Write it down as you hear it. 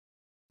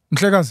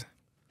Mhlekazi,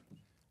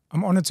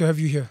 I'm honored to have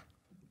you here.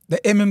 The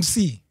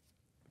MMC.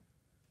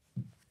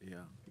 Yeah.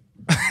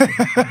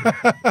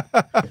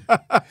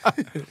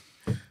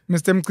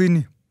 Mr.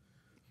 Mgcini.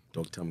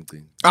 Dr.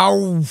 Mgcini.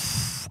 Ow,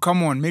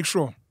 come on, make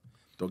sure.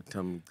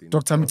 Dr. Mgcini.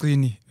 Dr.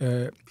 Mgcini.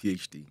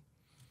 PhD.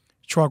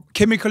 Tshwaku,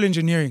 chemical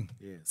engineering.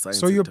 Yeah, science.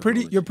 So you're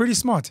pretty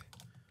smart.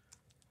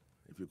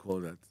 If you call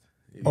that.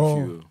 If Oh.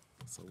 you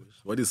so wish.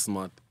 What is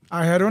smart?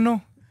 I don't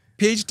know.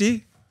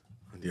 PhD.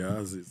 Yeah,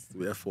 it's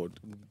the effort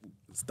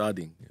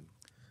studying.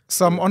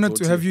 So I'm honored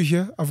to have you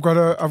here. I've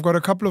got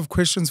a couple of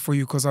questions for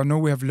you because I know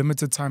we have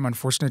limited time,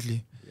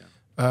 unfortunately.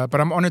 Yeah. But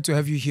I'm honored to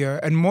have you here,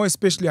 and more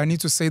especially, I need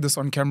to say this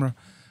on camera.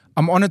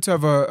 I'm honored to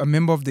have a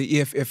member of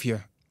the EFF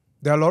here.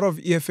 There are a lot of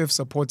EFF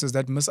supporters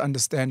that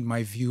misunderstand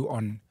my view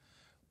on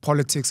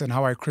politics and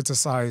how I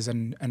criticize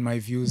and my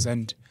views,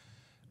 and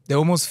they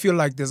almost feel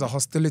like there's a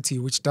hostility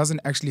which doesn't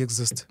actually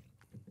exist.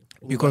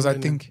 Because I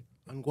think...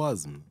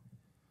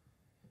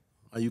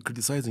 Are you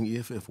criticizing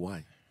EFF?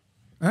 Why?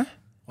 Huh?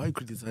 Why are you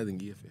criticizing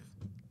EFF?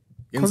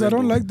 Because I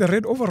don't like the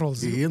red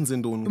overalls. You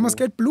must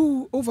get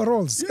blue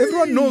overalls.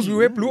 Everyone knows we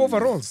wear blue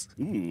overalls.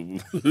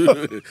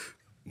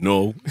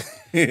 No.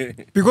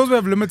 Because we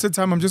have limited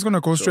time, I'm just going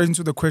to go straight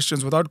into the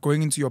questions without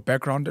going into your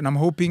background. And I'm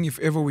hoping if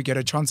ever we get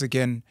a chance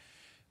again,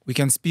 we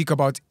can speak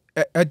about,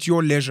 at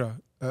your leisure,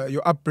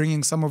 your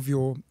upbringing, some of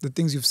the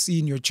things you've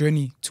seen, your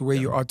journey to where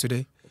you are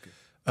today.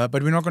 Okay.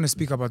 But we're not going to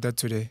speak about that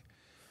today.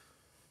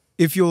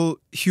 If you'll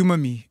humor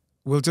me,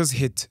 we'll just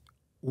hit,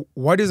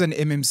 what is an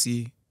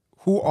MMC?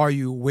 Who are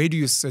you? Where do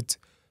you sit?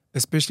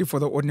 Especially for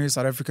the ordinary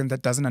South African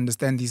that doesn't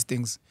understand these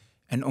things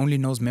and only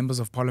knows members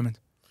of parliament.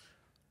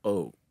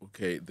 Oh,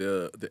 okay.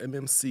 The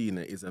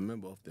MMC is a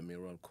member of the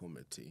mayoral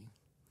committee,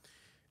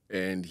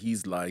 and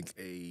he's like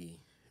a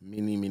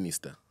mini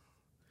minister.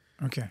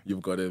 Okay.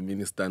 You've got a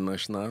minister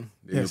national,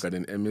 then Yes. you've got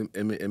an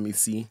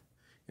MEC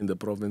in the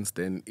province,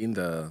 then in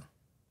the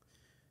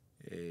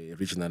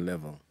regional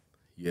level,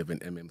 you have an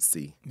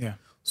MMC. Yeah.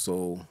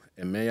 So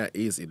a mayor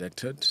is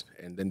elected,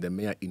 and then the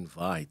mayor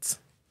invites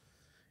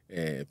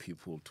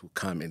people to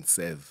come and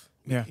serve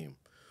with him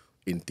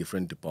in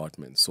different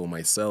departments. So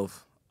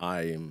myself,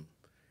 I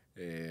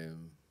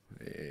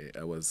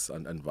was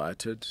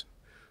invited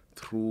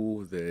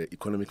through the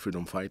Economic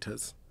Freedom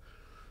Fighters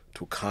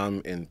to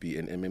come and be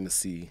an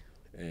MMC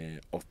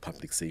of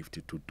public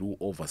safety, to do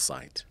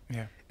oversight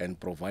and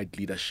provide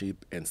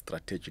leadership and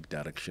strategic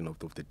direction of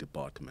the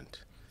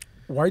department.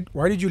 Why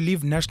did you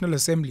leave National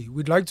Assembly?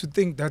 We'd like to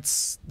think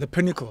that's the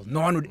pinnacle.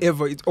 No one would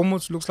ever. It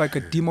almost looks like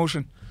a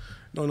demotion.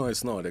 No,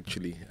 it's not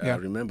actually.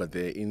 Remember,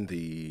 there in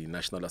the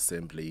National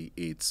Assembly,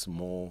 it's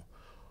more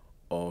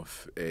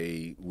of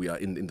we are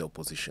in the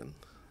opposition.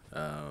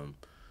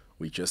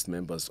 We're just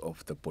members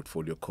of the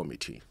portfolio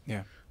committee.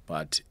 Yeah.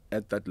 But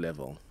at that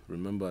level,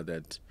 remember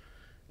that,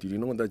 did you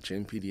know that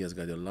JMPD has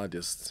got the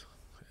largest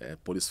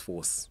police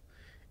force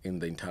in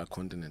the entire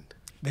continent?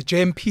 The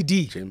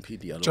JMPD.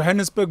 JMPD.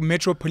 Johannesburg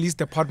Metro Police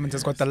Department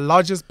has got the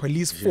largest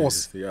police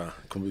force. Yeah,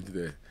 compared to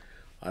the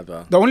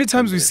other. The only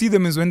times we see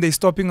them is when they're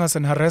stopping us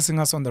and harassing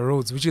us on the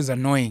roads, which is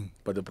annoying.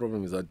 But the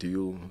problem is that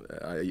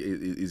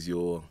is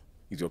your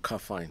car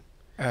fine?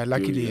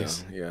 Luckily,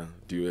 yes. Yeah.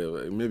 Do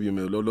you maybe you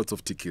may have lots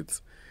of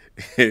tickets.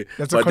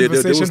 That's a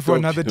conversation for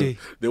another day.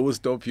 They will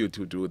stop you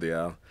to do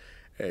their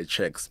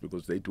checks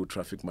because they do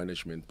traffic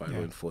management by law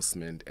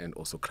enforcement and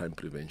also crime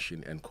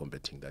prevention and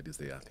combating. That is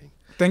their thing.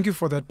 Thank you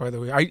for that, by the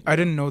way. I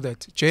didn't know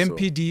that.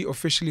 JMPD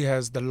officially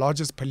has the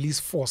largest police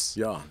force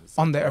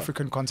on the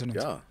African continent.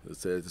 Yeah,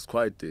 it's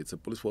a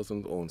police force on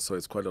its own, so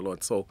it's quite a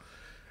lot. So,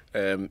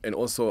 and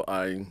also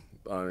I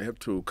have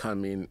to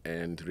come in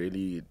and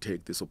really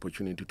take this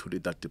opportunity to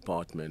lead that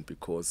department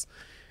because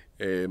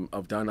I've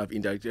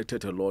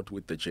interacted a lot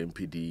with the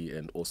JMPD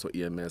and also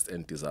EMS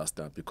and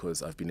disaster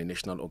because I've been a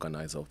national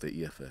organizer of the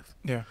EFF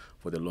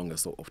for the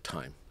longest of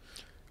time.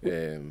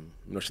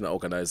 National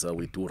organizer,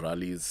 we do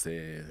rallies,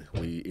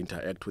 we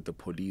interact with the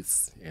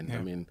police, and I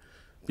mean,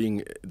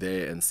 being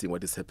there and seeing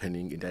what is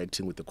happening,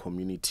 interacting with the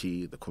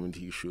community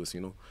issues,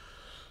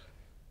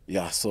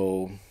 Yeah,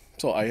 so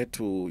I had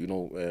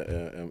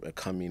to,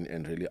 come in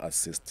and really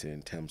assist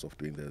in terms of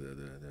doing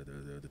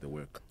the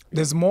work.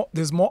 There's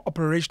more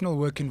operational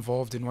work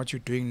involved in what you're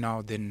doing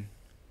now than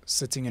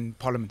sitting in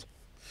Parliament.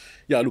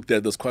 Yeah, look,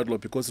 there's quite a lot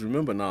because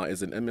remember now,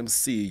 as an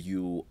MMC,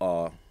 you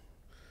are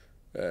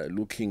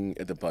looking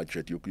at the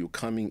budget. You're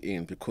coming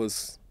in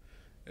because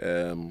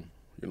you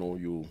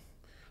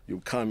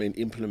come and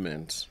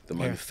implement the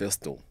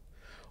manifesto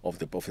of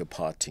the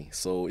party.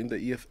 So in the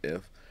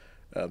EFF.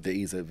 There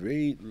is a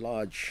very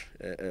large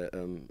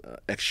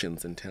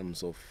actions in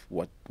terms of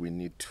what we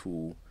need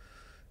to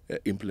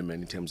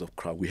implement in terms of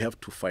crime. We have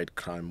to fight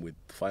crime with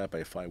fire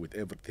by fire with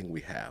everything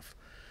we have.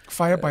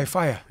 Fire by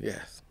fire?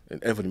 Yes,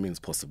 and every means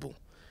possible.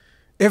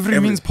 Every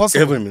means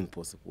possible? Every means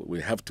possible.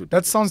 We have to.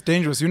 That sounds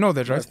dangerous. You know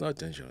that, right? That's not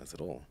dangerous at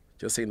all.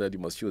 Just saying that you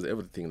must use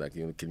everything. Like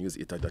you can use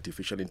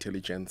artificial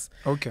intelligence.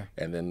 Okay.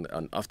 And then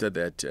after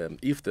that,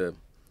 if the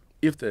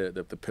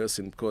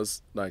person,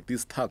 because like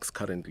these thugs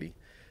currently,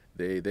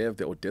 they have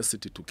the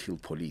audacity to kill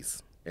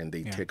police. and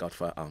they take out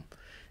firearm.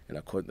 And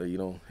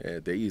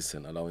there is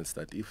an allowance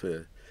that if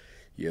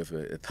you have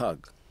a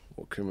thug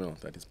or criminal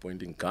that is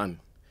pointing gun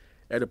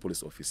at a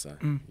police officer,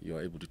 you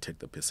are able to take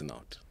the person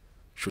out,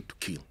 shoot to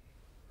kill.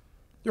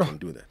 You can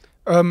do that.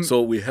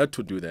 So we had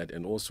to do that,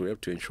 and also we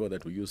have to ensure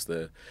that we use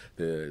the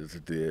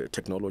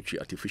technology,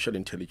 artificial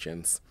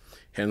intelligence.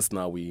 Hence,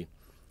 now we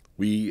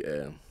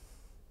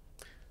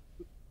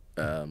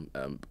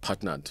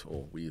partnered,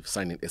 or we've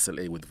signed an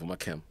SLA with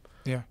Vumacam.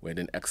 Yeah. We had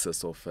an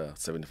excess of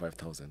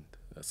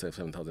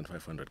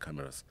 7,500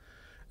 cameras.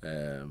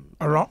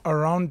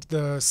 Around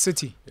the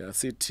city? Yeah,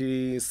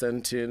 City,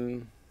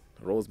 Sentin,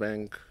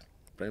 Rosebank,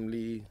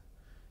 Bramley,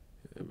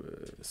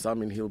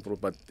 some in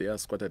Hillbrook, but they are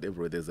scattered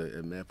everywhere. There's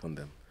a map on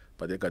them.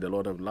 But they got a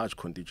lot of large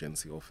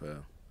contingency of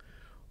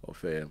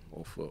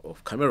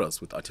cameras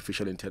with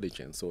artificial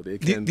intelligence. So they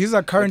can. These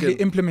are currently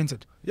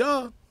implemented?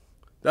 Yeah.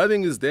 That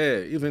thing is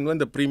there. Even when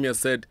the premier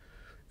said,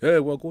 hey,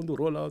 we're going to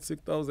roll out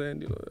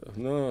 6,000,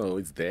 no,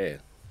 it's there.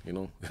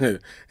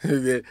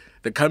 The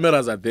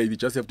cameras are there. You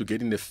just have to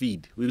get in the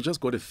feed. We just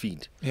got a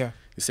feed. Yeah.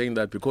 He's saying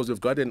that because we've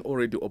got an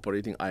already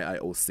operating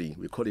IIOC,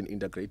 we call it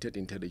Integrated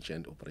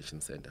Intelligent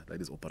Operations Center,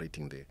 that is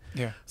operating there.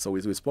 Yeah. So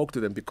we spoke to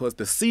them because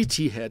the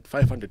city had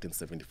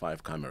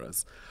 575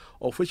 cameras,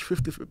 of which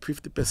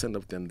 50%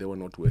 of them, they were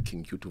not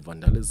working due to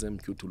vandalism,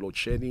 due to load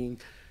shedding,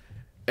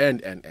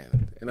 and.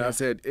 I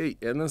said, hey,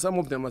 and then some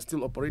of them are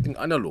still operating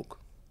analog.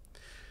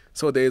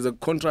 So there is a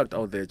contract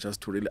out there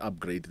just to really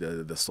upgrade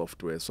the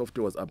software.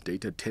 Software was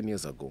updated 10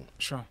 years ago.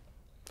 Sure.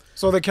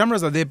 So the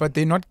cameras are there, but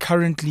they're not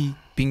currently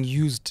being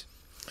used.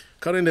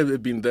 Currently,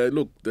 they've been there.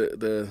 Look,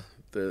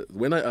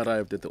 when I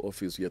arrived at the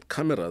office, we had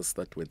cameras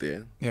that were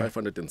there,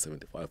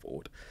 575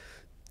 odd.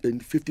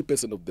 And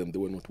 50% of them, they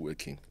were not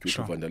working due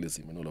to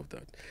vandalism and all of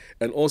that.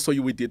 And also,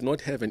 we did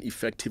not have an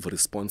effective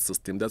response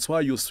system. That's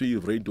why you see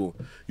radio,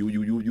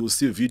 you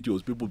see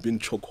videos, people being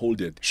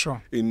chokeholded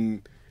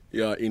in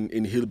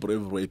Hillbrook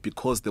everywhere,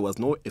 because there was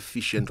no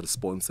efficient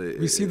response.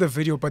 We see the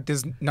video, but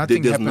there's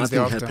nothing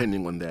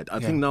happening on that.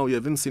 I think now you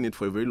haven't seen it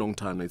for a very long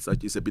time. It's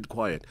a bit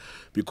quiet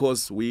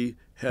because we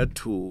had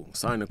to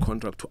sign a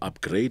contract to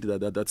upgrade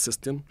that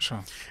system.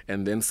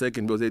 And then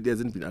second, because it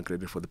hasn't been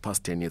upgraded for the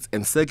past 10 years.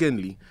 And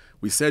secondly,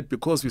 we said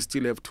because we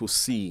still have to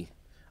see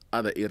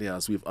other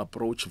areas, we've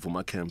approached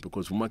Vumacam,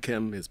 because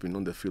Vumacam has been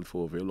on the field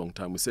for a very long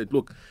time. We said,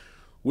 look,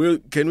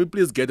 can we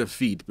please get a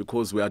feed,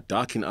 because we are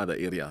dark in other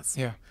areas.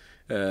 Yeah.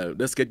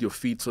 Let's get your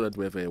feet so that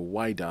we have a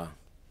wider,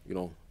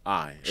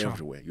 eye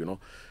everywhere,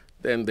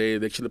 Then they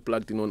actually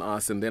plugged in on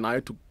us, and then I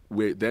had to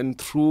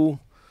through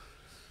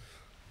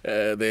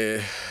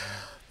the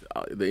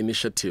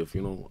initiative,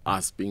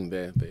 us being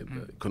there,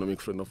 the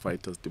economic freedom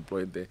fighters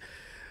deployed there,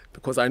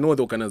 because I know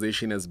the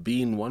organization has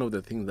been one of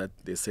the things that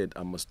they said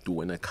I must do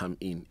when I come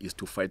in is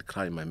to fight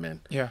crime, my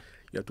man. Yeah.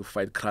 You have to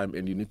fight crime,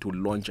 and you need to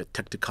launch a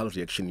tactical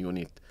reaction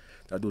unit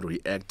that will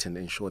react and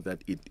ensure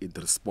that it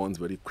responds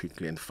very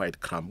quickly and fight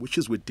crime, which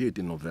is we did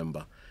in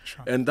November.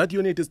 And that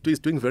unit is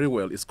doing very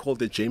well. It's called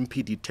the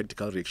JMPD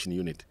Tactical Reaction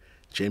Unit,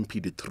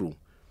 JMPD through.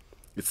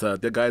 It's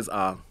the guys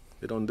they're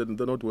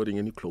not wearing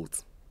any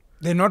clothes.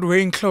 They're not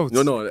wearing clothes?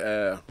 No.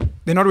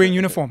 They're not wearing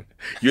uniform?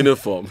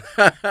 Uniform.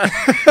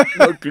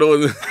 Not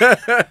clothes.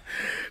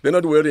 They're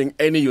not wearing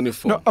any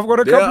uniform. No, I've got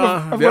a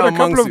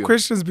couple of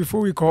questions before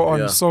we go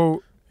on. Yeah.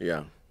 So,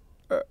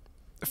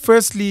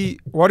 firstly,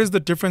 what is the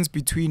difference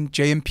between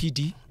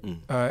JMPD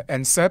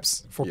and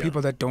SAPS for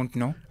people that don't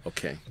know?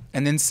 Okay.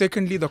 And then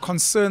secondly, the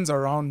concerns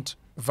around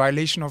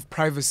violation of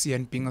privacy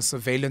and being a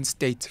surveillance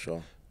state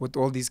with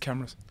all these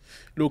cameras.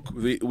 Look,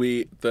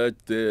 the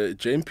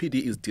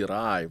JMPD is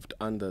derived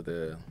under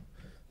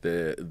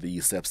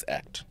the SAPS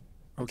Act.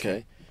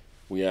 Okay.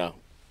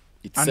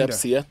 It's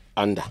SAPS here,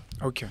 under.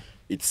 Okay.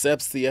 It's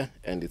SAPS here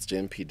and it's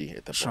JMPD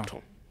at the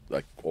bottom,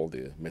 like all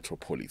the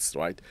metropolis,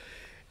 right?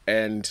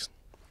 And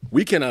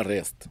we can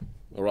arrest,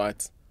 all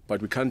right,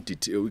 but we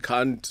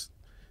can't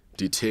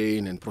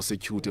detain and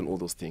prosecute and all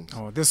those things.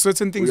 Oh, there's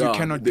certain things you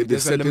cannot do.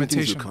 There's a limitation.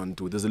 Things you can't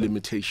do. There's a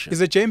limitation.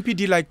 Is a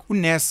JMPD like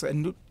UNES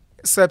and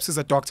SAPS is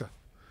a doctor,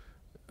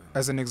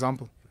 as an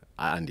example?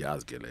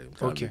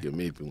 Okay.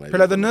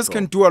 The nurse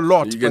can do a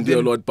lot. You can do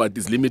a lot, but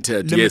it's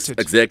limited. Yes,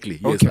 exactly.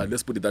 Yes,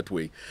 let's put it that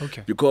way.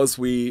 Okay. Because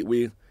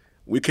we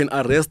can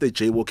arrest a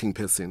jaywalking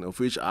person, of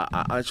which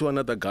I saw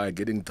another guy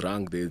getting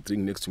drunk. They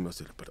drink next to me. I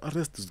said, but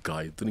arrest this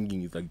guy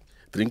drinking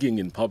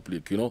in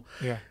public,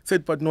 Yeah.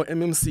 Said, but no,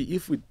 MMC,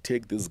 if we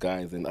take these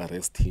guys and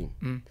arrest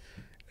him,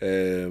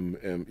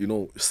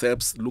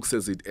 SAPS looks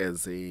at it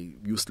as a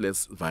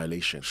useless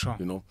violation,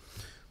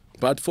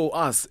 But for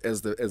us,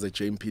 as a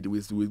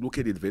JMPD, we look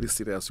at it very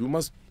serious.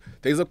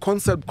 There's a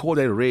concept called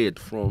I read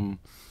from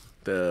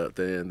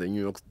the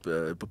New York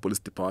Police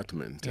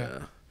Department.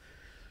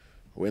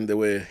 When they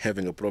were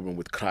having a problem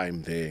with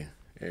crime there,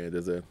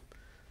 there's a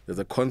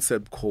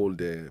concept called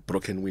the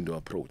broken window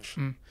approach.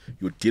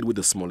 You deal with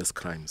the smallest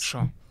crimes.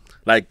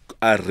 Like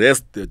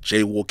arrest the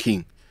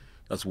jaywalking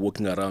that's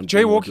walking around.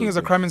 Jaywalking is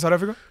a crime in South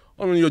Africa?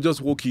 I mean, you're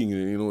just walking,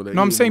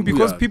 No, I'm saying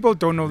because people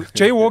don't know.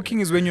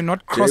 Jaywalking is when you're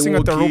not crossing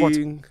at the robot.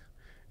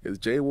 It's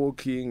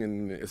jaywalking,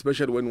 and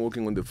especially when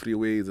walking on the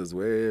freeways as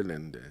well.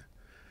 And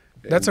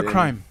that's a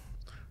crime.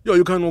 Yeah,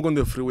 you can't walk on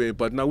the freeway,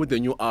 but now with the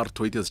new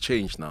ARTO, it has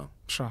changed now.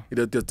 Sure. It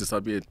has just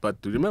disappeared. But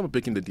remember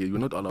back in the day, you were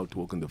not allowed to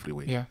walk on the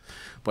freeway. Yeah.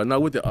 But now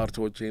with the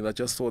ARTO change, I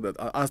just saw that.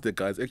 I asked the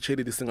guys,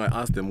 actually this thing I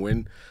asked them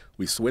when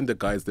the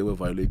guys, they were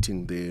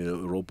violating the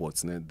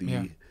robots, like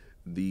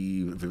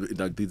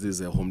this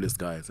is homeless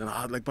guys. And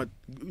I was like, but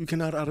you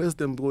cannot arrest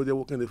them because they're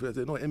walking on the freeway. I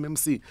said, no,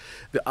 MMC,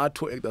 the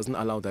ARTO Act doesn't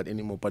allow that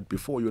anymore. But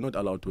before, you're not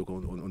allowed to walk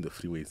on the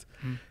freeways.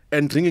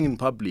 And drinking in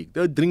public.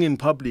 They're drinking in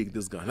public,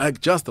 this guy. Like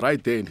just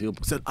right there. And he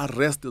said,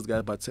 arrest this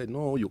guy. But said,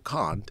 no, you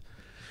can't.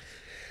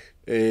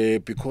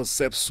 Because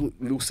SEPS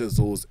looks at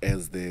those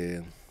as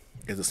the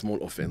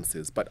small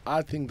offenses. But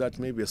I think that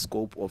maybe a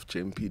scope of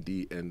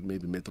JMPD and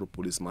maybe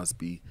Metropolis must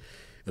be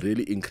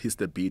really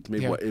increased a bit.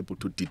 Maybe we're able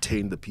to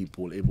detain the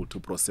people, able to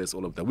process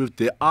all of that.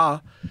 There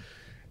are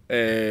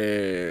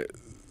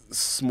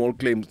small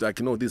claims,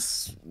 like,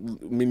 these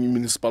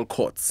municipal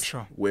courts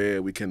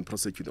where we can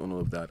prosecute all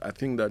of that. I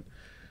think that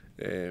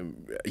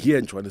here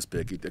in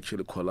Johannesburg, it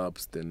actually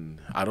collapsed,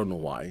 and I don't know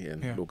why.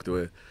 And look, there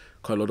were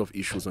quite a lot of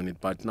issues on it,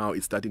 but now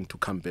it's starting to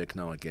come back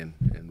now again,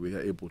 and we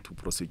are able to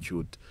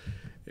prosecute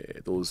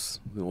those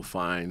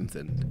fines,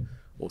 and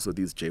also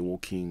this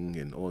jaywalking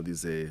and all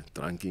this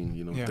drinking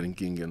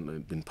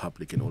in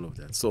public and all of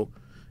that. So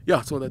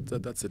yeah, so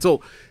that's it.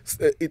 So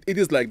it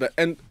is like that,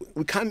 and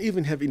we can't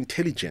even have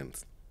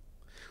intelligence.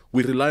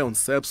 We rely on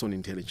SEPS on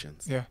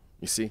intelligence. Yeah,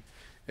 you see,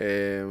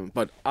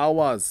 but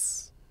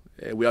ours,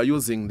 we are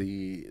using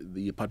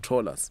the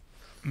patrollers.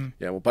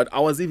 Yeah, but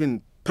I was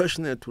even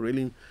passionate to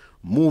really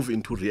move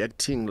into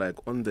reacting like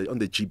on the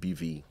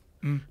GBV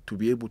to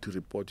be able to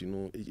report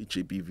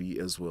GBV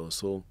as well.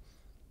 So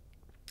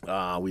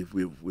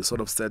we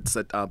sort of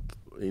set up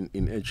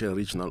in actual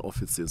regional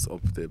offices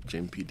of the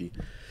JMPD.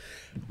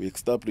 We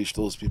established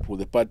those people.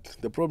 But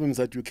the problem is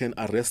that you can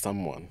arrest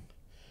someone,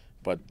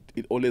 but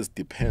it always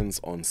depends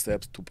on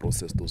SEPS to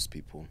process those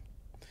people.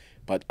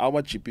 But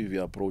our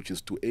GBV approach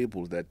is to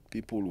able that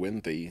people,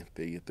 when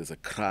there's a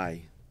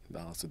cry,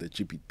 so the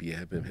GBV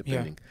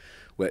happening,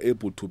 we're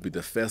able to be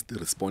the first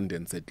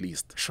respondents at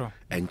least,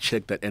 and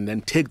check that, and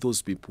then take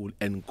those people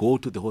and go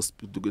to the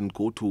hospital and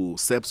go to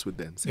SEPS with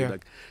them. Say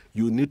like,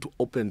 you need to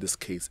open this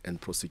case and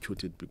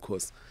prosecute it,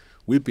 because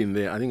we've been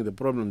there. I think the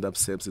problem that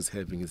SEPS is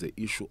having is the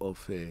issue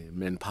of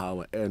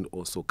manpower and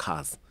also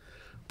cars.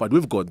 But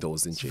we've got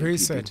those in JMPD. Very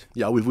sad.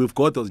 Yeah, we've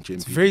got those in JMPD.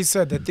 It's very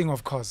sad, that thing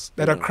of cars.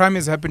 That a crime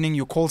is happening,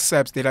 you call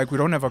SEPS, they're like, we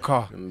don't have a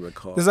car.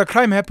 There's a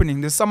crime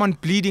happening, there's someone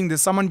bleeding,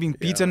 there's someone being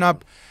beaten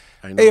up.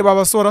 Hey,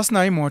 Baba, so that's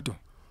not moto.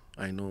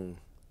 I know.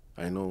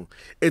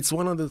 It's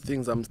one of the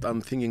things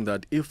I'm thinking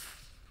that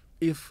if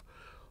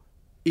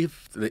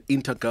the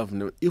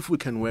intergovernment, if we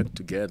can work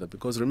together,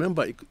 because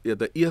remember,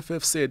 the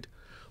EFF said,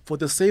 for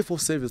the sake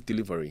of service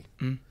delivery,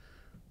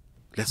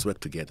 let's work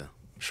together.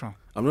 Sure.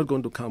 I'm not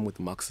going to come with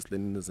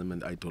Marxist-Leninism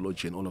and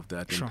ideology and all of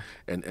that,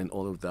 and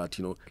all of that.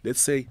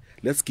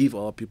 Let's give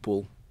our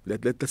people.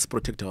 Let's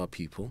protect our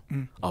people.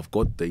 I've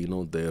got these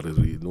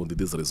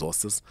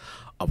resources.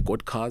 I've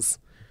got cars.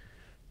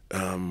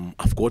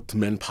 I've got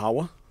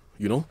manpower.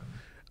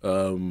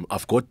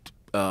 I've got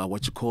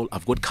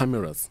I've got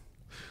cameras.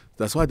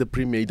 That's why the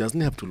Premier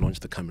doesn't have to launch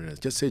the cameras.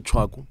 Just say,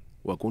 Tshwaku,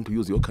 we're going to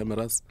use your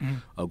cameras.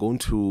 We're going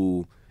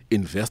to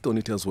invest on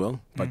it as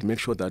well, but make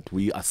sure that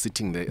we are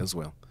sitting there as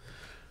well.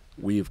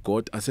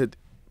 I said,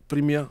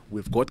 Premier,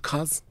 we've got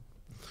cars,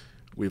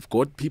 we've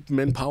got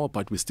manpower,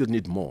 but we still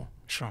need more.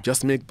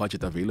 Just make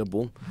budget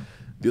available.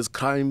 This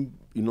crime,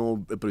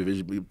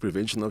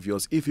 prevention of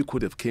yours, if you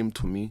could have came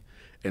to me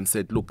and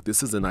said, look,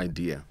 this is an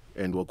idea,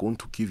 and we're going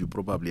to give you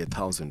probably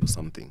 1,000 or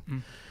something.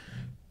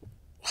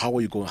 How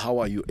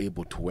are you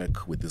able to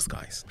work with these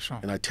guys?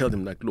 And I tell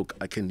them, like, look,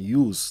 I can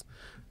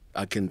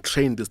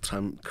train this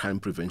crime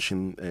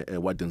prevention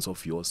wardens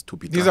of yours to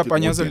be. These are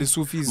Panyaza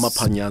Lesufis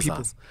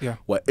people. Yeah.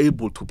 We're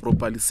able to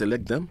properly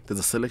select them. There's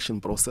a selection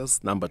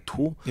process. Number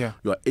 2,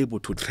 you are able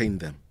to train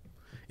them.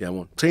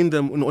 Train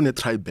them on a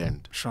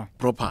tri-band,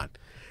 proper.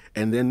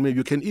 And then maybe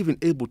you can even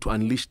able to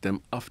unleash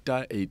them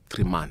after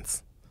 3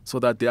 months, so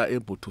that they are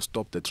able to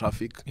stop the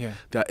traffic.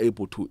 They are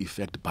able to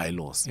effect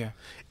bylaws.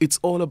 It's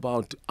all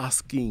about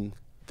asking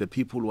the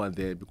people who are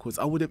there, because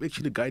I would have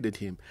actually guided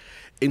him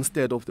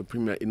instead of the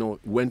Premier,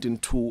 went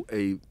into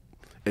a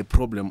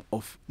problem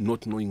of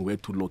not knowing where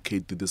to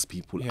locate these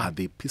people. Are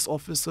they peace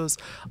officers?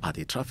 Are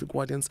they traffic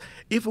wardens?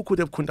 If we could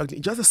have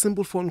conducted just a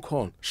simple phone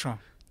call.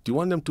 Do you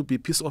want them to be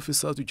peace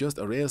officers to just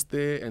arrest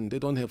there, and they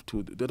don't have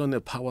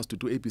powers to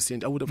do ABC?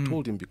 And I would have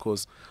told him,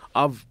 because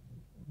I've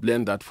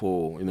learned that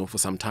for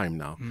some time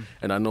now,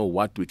 and I know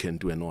what we can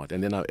do and what.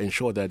 And then I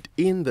ensure that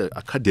in the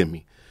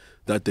academy,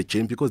 that the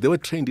JMPD, because they were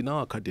trained in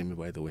our academy,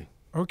 by the way.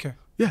 Okay.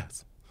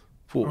 Yes.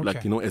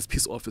 As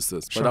peace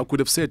officers. But I could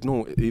have said,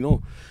 no,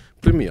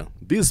 Premier,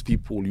 these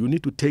people, you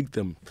need to take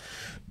them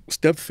a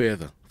step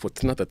further for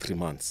another 3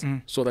 months,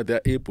 so that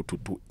they're able to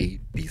do A,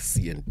 B,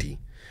 C, and D.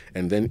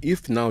 And then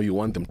if now you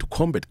want them to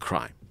combat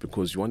crime,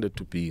 because you want it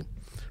to be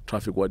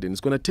traffic warden,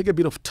 it's going to take a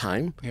bit of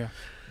time.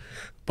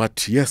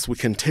 But yes, we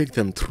can take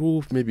them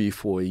through maybe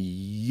for a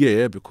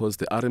year, because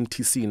the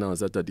RMTC now is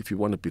that if you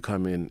want to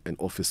become an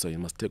officer, you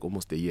must take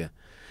almost a year.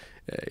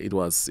 It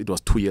was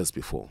 2 years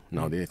before.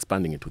 Now they're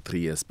expanding it to 3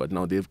 years. But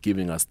now they've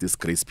given us this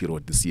grace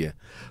period this year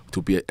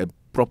to be a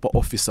proper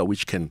officer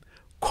which can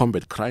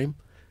combat crime,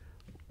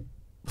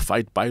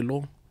 fight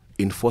bylaw,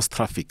 enforce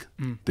traffic.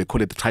 They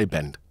call it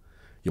tri-band.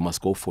 You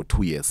must go for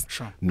 2 years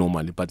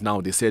normally. But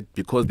now they said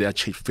because they are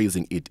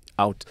phasing it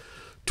out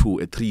to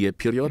a 3-year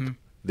period,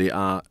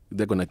 they're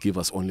going to give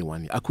us only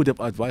 1 year. I could have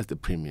advised the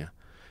Premier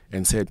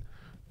and said,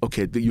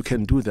 okay, you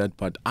can do that,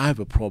 but I have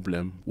a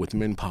problem with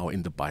manpower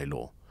in the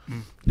bylaw.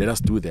 Let us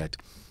do that.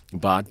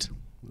 But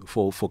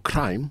for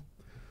crime,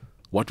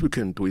 what we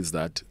can do is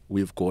that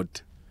we've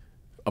got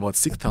about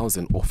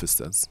 6,000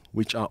 officers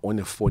which are on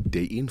a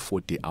 4-day in,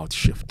 4-day out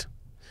shift.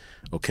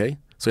 Okay?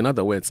 So in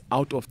other words,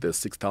 out of the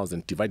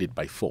 6,000 divided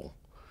by 4,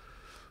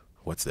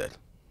 what's that?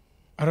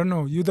 I don't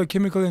know. You're the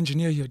chemical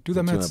engineer here. Do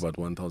the maths. About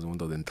 1,000,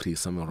 1,003,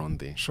 somewhere around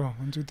there. Sure.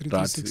 1, 2, 3,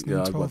 4, 6,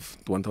 9, 12.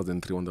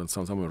 1,003,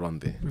 1,000, somewhere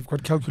around there. We've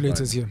got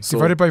calculators here. So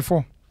divided by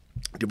 4.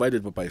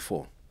 Divided by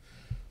 4.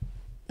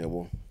 Yeah,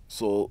 well,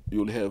 so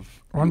you'll have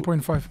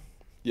 1.5.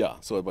 Yeah,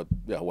 so about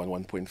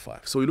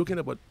 1.5. So you're looking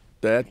about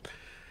that.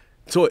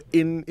 So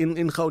in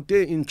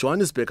Gauteng, in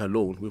Johannesburg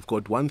alone, we've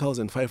got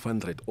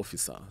 1,500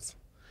 officers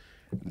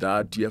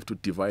that you have to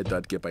divide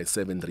that gap by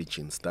 7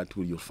 regions.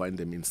 You'll find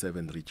them in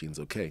 7 regions,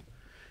 okay?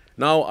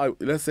 Now,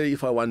 let's say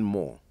if I want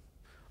more,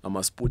 I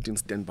must put in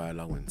standby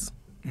allowance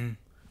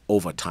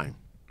overtime.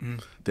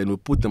 Then we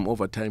put them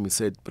overtime. He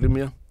said,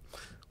 Premier,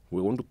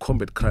 we want to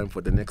combat crime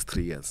for the next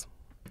 3 years.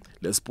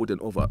 Let's put an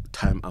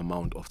overtime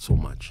amount of so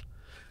much.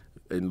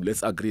 And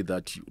let's agree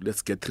that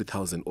let's get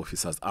 3,000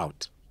 officers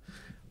out.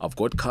 I've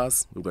got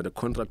cars. We've got a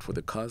contract for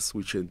the cars,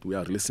 which we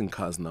are releasing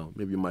cars now.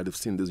 Maybe you might have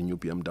seen these new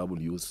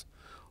BMWs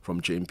from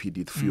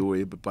JMPD,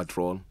 Freeway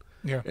Patrol,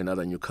 and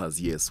other new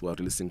cars. Yes, we are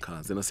releasing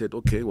cars. And I said,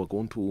 okay, we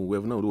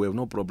have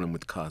no problem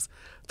with cars.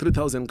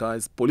 3,000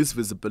 guys, police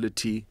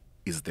visibility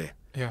is there.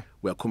 Yeah.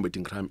 We are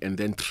combating crime, and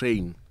then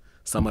train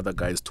some other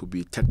guys to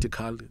be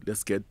tactical.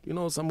 Let's get,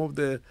 some of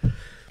the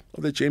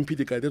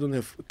JMPD guys, they don't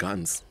have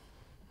guns.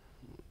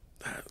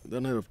 They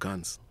don't have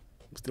guns.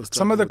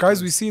 Some of the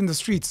guys we see in the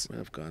streets, they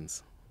have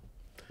guns.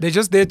 They're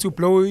just there to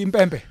blow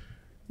impempe.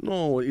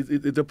 No,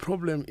 the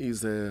problem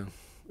is,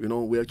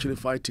 we're actually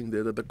fighting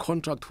there. The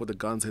contract for the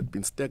guns had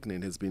been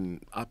stagnant, has been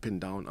up and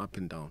down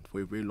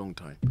for a very long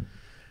time.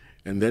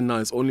 And then now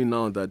it's only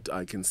now that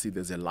I can see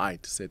there's a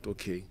light. Said,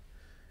 okay,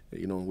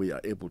 we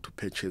are able to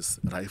purchase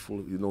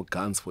rifle,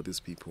 guns for these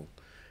people.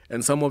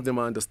 And some of them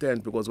I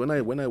understand, because when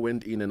I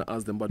went in and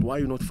asked them, but why are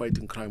you not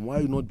fighting crime? Why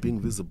are you not being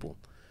visible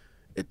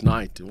at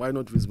night? Why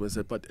not visible? I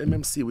said, but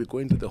MMC, we're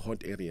going to the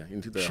hot area,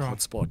 into the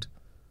hot spot.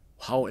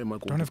 How am I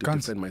going to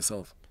defend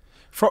myself?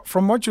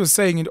 From what you're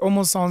saying, it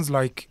almost sounds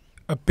like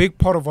a big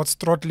part of what's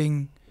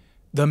throttling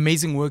the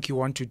amazing work you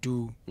want to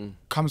do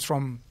comes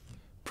from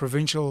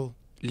provincial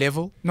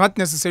level. Not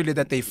necessarily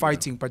that they're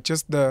fighting, but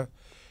just the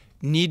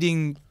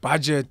needing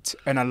budget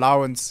and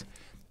allowance,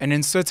 and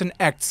in certain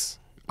acts,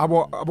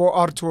 about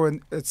Arto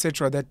and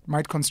etc., that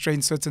might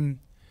constrain certain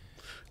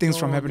things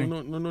from happening.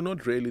 No,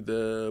 not really.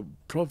 The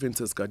province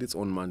has got its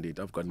own mandate.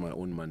 I've got my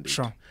own mandate.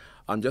 Sure.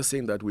 I'm just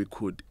saying that we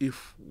could,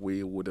 if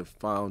we would have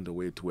found a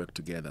way to work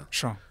together.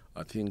 Sure.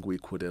 I think we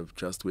could have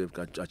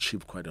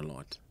achieved quite a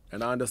lot.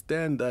 And I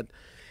understand that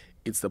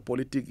it's the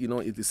politic,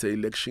 it is an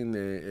election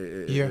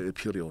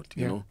period,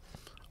 you know.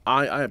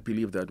 I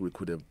believe that we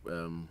could have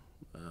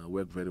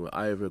worked very well.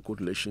 I have a good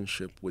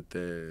relationship with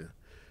the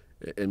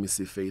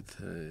MEC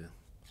Faith,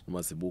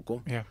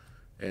 Mazibuko. Yeah.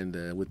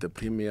 And with the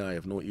Premier, I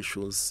have no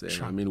issues.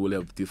 Sure. I mean, we'll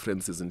have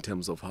differences in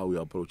terms of how we're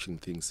approaching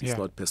things. It's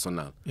not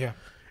personal. Yeah.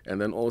 And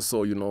then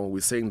also,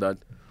 we're saying that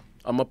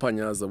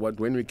Amapanyaza,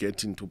 when we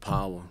get into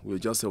power, we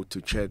just have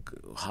to check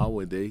how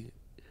were they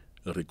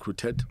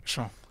recruited.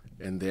 Sure.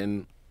 And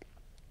then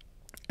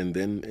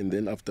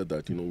after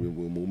that, we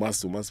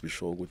must be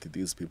sure that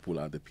these people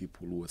are the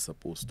people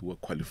who are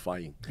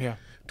qualifying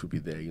to be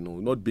there.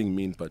 Not being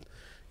mean, but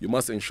you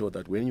must ensure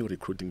that when you're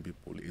recruiting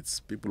people, it's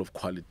people of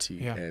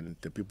quality and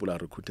the people are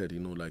recruited,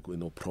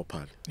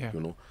 properly. Yeah.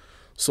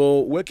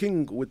 So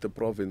working with the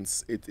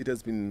province, it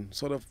has been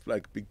sort of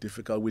like big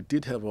difficult. We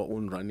did have our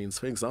own run-ins.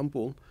 For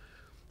example,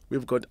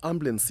 we've got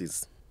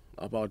ambulances,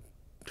 about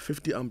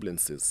 50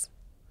 ambulances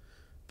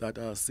that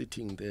are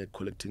sitting there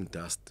collecting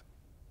dust.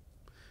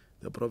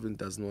 The province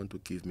doesn't want to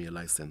give me a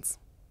license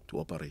to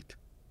operate.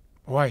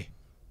 Why?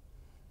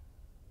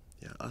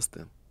 Yeah, ask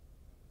them.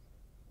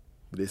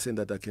 They say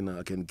that I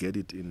can get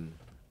it in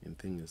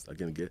things.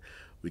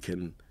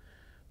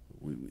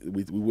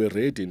 We were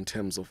ready in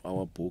terms of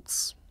our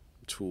books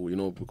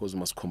to, because we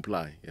must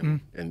comply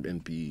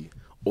and be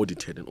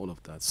audited and all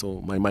of that.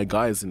 So my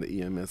guys in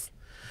the EMS,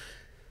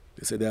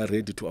 they say they are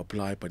ready to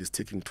apply, but it's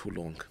taking too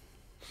long.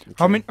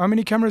 Okay. How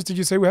many cameras did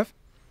you say we have?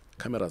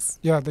 Cameras.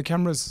 Yeah, the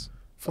cameras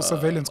for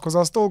surveillance. Because I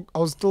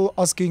was still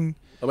asking.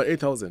 About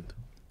 8,000.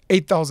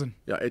 8,000.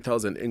 Yeah,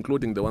 8,000,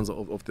 including the ones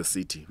of the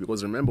city.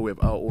 Because remember, we have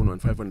our own one,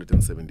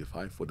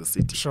 575 for the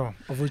city. Sure,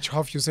 of which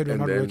half you said we're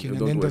And not then working. we And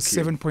don't then the work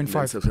here.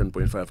 7.5. And then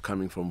 7.5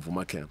 coming from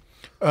Vumakam.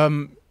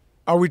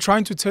 Are we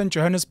trying to turn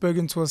Johannesburg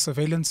into a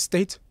surveillance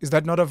state? Is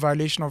that not a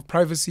violation of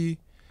privacy?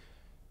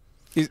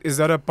 Is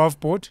that above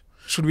board?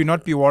 Should we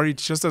not be worried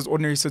just as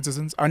ordinary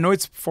citizens? I know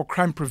it's for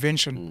crime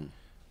prevention,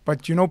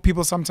 but you know,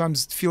 people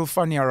sometimes feel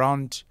funny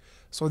around,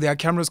 so there are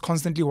cameras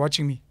constantly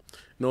watching me.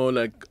 No,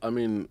 like, I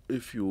mean,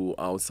 if you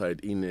outside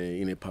in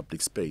a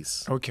public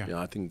space, Okay.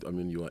 yeah, I think, I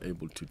mean, you are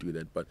able to do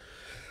that. But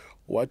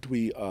what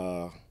we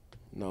are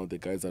now, the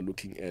guys are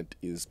looking at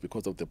is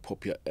because of the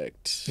POPIA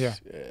Act, Yeah.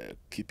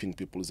 keeping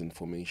people's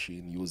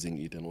information,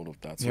 using it and all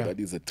of that. So Yeah. that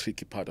is a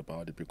tricky part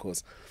about it,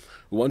 because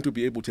we want to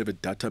be able to have a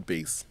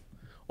database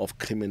of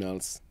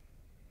criminals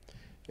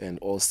and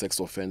all sex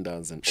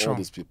offenders and Sure. all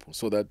these people.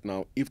 So that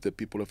now if the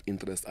people of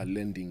interest are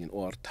landing in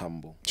OR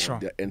Tambo, Sure. or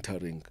they're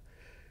entering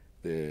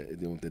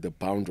the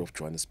boundary of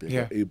Johannesburg,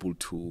 Yeah. are able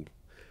to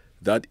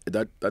that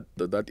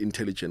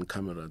intelligent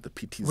camera, the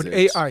PTZ With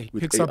AI,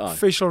 with picks AI, up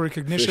facial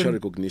recognition. facial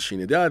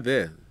recognition. They are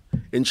there.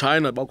 In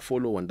China, about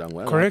follow one down.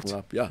 Correct.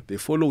 Yeah, they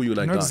follow you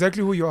like You know that.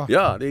 exactly who you are.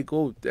 Yeah, they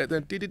go in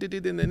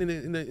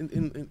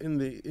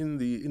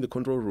the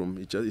control room.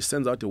 It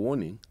sends out a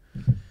warning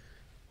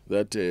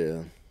that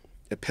a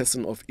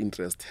person of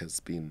interest has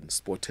been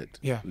spotted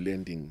Yeah.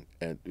 landing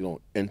and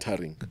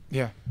entering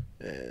Yeah.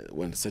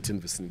 when certain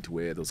vicinity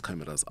where those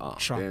cameras are.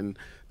 Sure. Then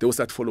they will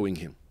start following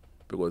him,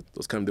 because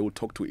those cameras, they will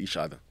talk to each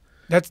other.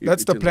 That's It- the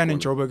it's in plan the in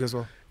corner. Joburg as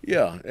well.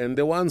 Yeah, and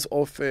the ones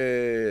of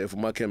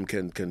Vumakam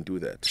can do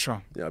that.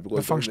 Sure. Yeah,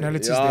 because The functionality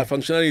is yeah, there.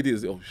 functionality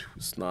is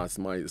it's nice,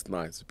 it's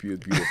nice,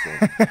 beautiful,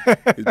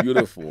 it's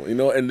beautiful, And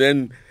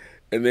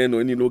then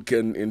when you look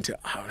into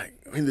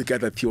when the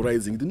guys are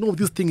theorizing, no,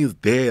 this thing is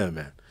there,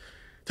 man.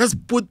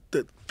 Just put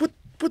this.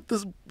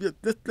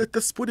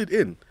 Let's put it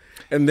in,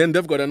 and then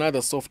they've got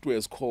another software.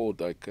 It's called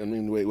we're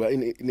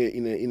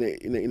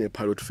in a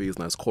pilot phase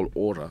now. It's called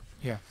Aura.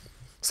 Yeah.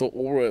 So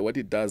Aura, what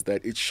it does,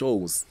 that it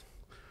shows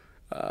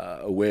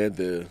where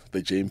the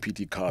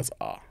JMPT cars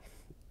are.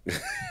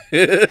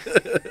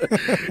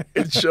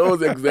 It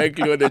shows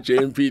exactly where the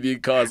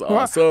JMPT cars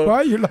are. Why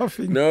are you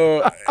laughing?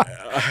 No,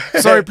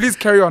 Sorry, please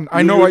carry on.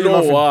 I know why you're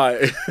laughing.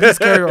 why. Please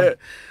carry on.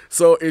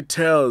 So it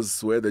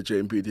tells where the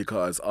JMPT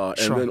cars are,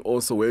 Sure. and then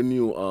also when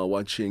you are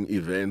watching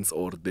events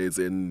or there's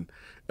a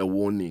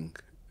warning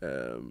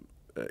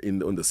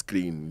on the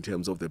screen in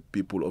terms of the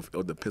people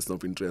or the person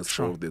of interest,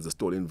 Sure. or there's a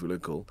stolen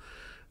vehicle,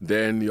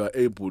 then you are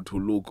able to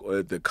look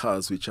at the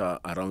cars which are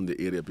around the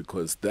area,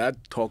 because that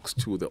talks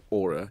to the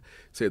Aura,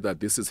 say that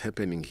this is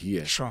happening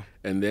here. Sure.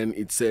 And then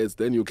it says,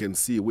 then you can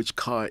see which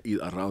car is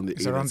around the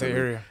It's area. around the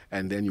area.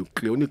 And then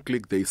when you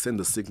click, they send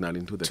the signal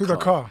into the To car.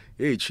 the car.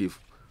 Hey, chief,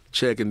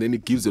 check, and then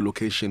it gives the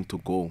location to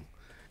go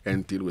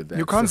and deal with that.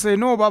 You can't say,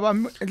 no, Baba.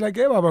 It's like,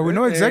 hey, Baba, we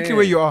know exactly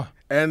where you are.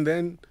 And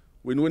then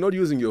when we're not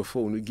using your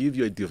phone, we give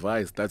you a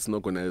device that's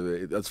not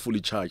gonna that's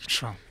fully charged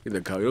Sure. in the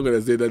car. You're not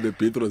gonna say that the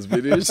petrol's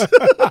finished.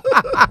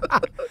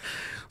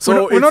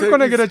 We're not going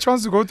to get a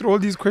chance to go through all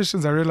these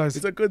questions, I realize.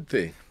 It's a good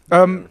thing.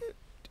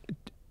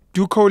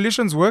 Do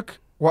coalitions work?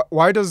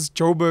 Why does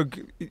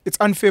Joburg... It's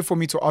unfair for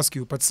me to ask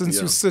you, but since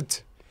Yeah. you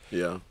sit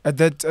Yeah. at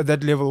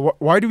that level,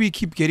 why do we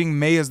keep getting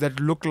mayors that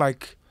look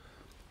like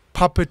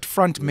puppet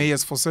front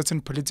mayors for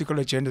certain political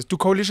agendas? Do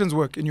coalitions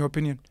work, in your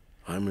opinion?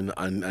 I mean,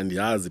 and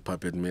yeah, as a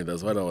puppet man,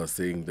 that's what I was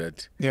saying,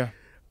 that Yeah.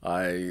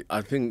 I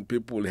think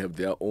people have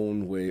their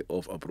own way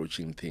of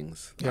approaching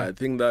things. Yeah. I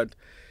think that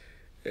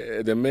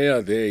the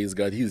mayor there,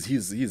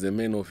 he's a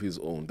man of his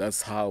own.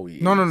 That's how he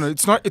No.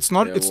 is. It's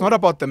not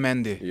about the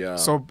man there. Yeah.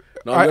 So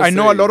No, I'm I just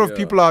know a saying, lot of yeah.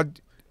 people are...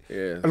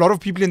 Yeah. A lot of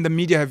people in the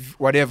media have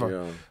whatever.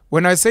 Yeah.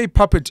 When I say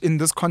puppet in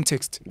this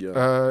context,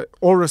 Yeah.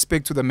 all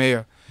respect to the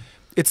mayor,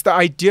 it's the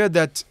idea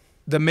that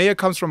the mayor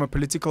comes from a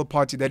political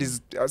party that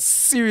is a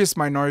serious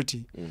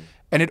minority.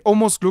 And it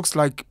almost looks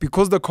like,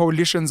 because the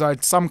coalitions are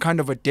at some kind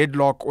of a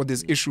deadlock or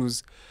there's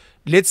issues,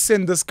 let's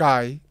send this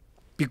guy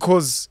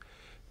because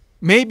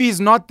maybe he's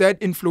not that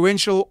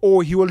influential,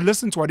 or he will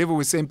listen to whatever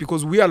we're saying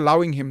because we are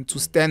allowing him to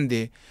stand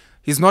there.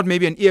 He's not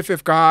maybe an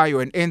EFF guy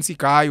or an NC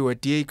guy or a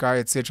DA guy,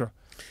 etc.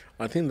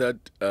 I think that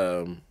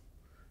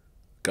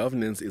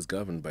governance is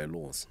governed by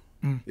laws.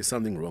 If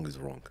something wrong is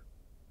wrong,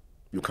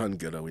 you can't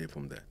get away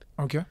from that.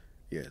 Okay.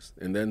 Yes,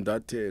 and then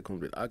that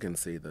comrade, I can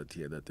say that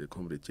here, that the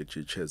comrade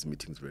actually chairs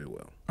meetings very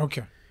well.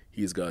 Okay.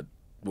 He's got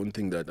one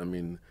thing that, I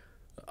mean,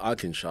 I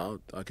can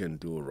shout, I can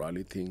do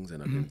rally things,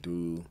 and I can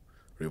do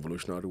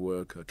revolutionary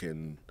work, I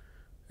can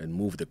and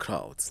move the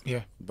crowds.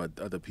 Yeah. But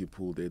other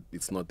people,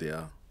 it's not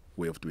their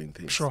way of doing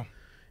things. Sure.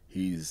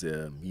 He is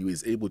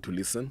able to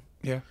listen.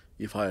 Yeah.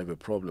 If I have a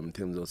problem in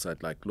terms of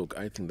side, like, look,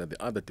 I think that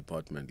the other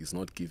department is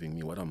not giving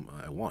me what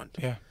I want.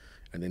 Yeah.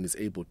 And then he's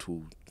able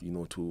to,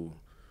 to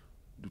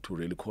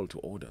really call to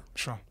order.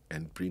 Sure.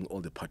 And bring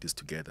all the parties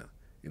together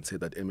and say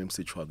that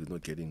Mgcini Tshwaku is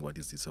not getting what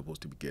he's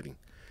supposed to be getting.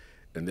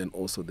 And then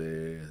also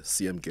the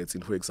CM gets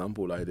in. For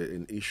example, I had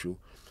an issue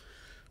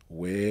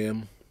where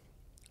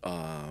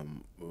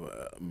the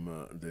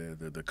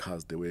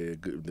cars, they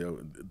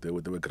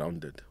were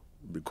grounded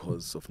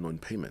because of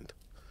non-payment.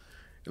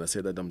 And I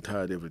said that I'm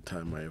tired every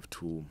time I have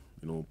to,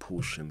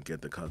 push and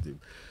get the cars,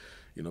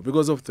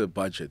 because of the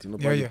budget,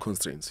 budget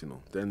constraints,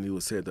 Then he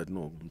will say that,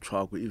 no,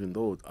 Tshwaku, even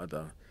though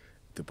other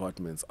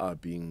departments are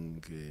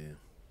being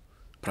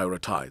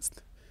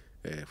prioritized,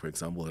 for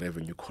example,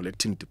 revenue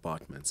collecting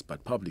departments,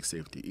 but public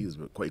safety is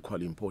quite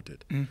equally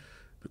important.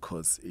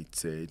 Because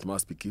it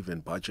must be given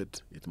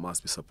budget, it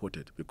must be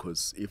supported.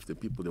 Because if the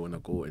people, they want to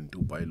go and do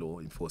bylaw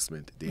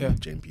enforcement, they need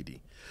JMPD.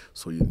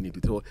 So you need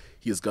to. So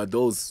he's got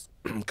those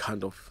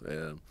kind of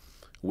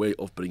way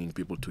of bringing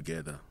people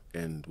together,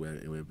 and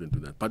we've been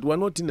doing that. But we're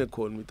not in a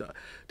call with that.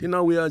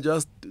 Now we are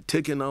just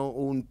taking our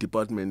own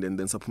department and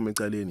then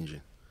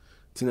supplementing.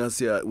 We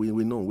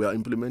know we are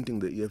implementing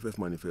the EFF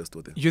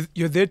manifesto there.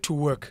 You're there to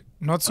work,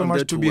 not so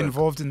much to be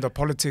involved in the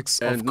politics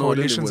of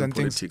coalitions and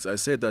things. I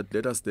said that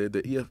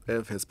the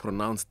EFF has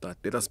pronounced that.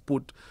 Let us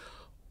put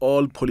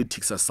all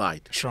politics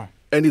aside. Sure.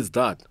 And it's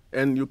that.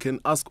 And you can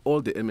ask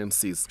all the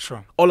MMCs.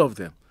 Sure. All of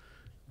them.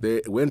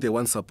 When they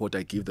want support,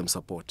 I give them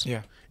support.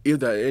 Yeah. If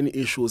there are any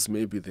issues,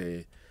 maybe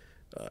the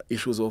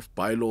issues of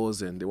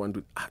bylaws, and they want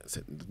to, I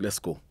said, let's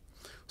go.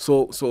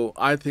 So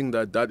I think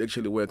that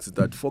actually works,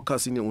 that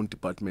focus in your own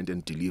department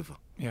and deliver.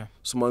 Yeah.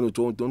 So man,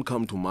 don't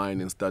come to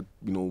mine and start,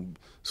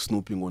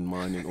 snooping on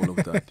mine and all of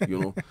that,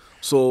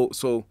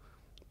 So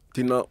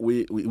Tina,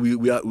 we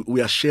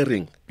are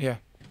sharing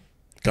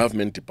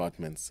government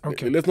departments.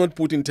 Okay. Let's not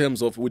put in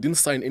terms of we didn't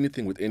sign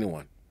anything with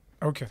anyone.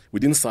 Okay. We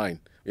didn't sign.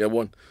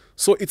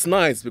 So it's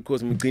nice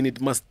because Mgcini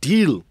must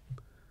deal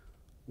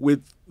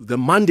with the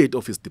mandate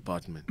of his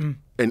department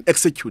and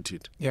execute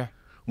it. Yeah.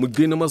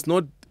 Mgcini must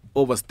not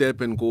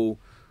overstep and go,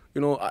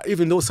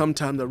 even though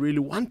sometimes I really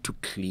want to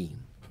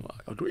clean.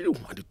 I really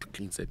wanted to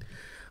clean. Said,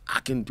 I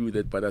can do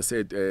that, but I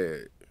said,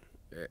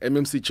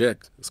 MMC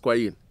check, square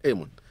in. Hey,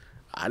 man,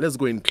 let's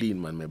go and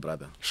clean, man, my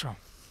brother. Sure.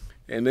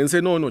 And then say,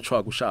 no,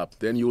 Tshwaku, sharp.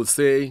 Then you'll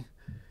say,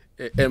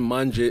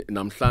 Manje,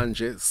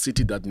 Namhlanje,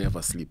 city that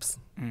never sleeps.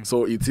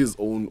 So it's his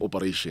own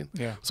operation.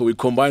 Yeah. So we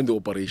combine the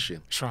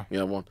operation. Sure.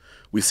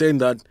 We're saying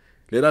that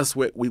let us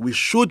work, we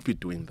should be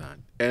doing that.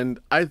 And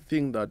I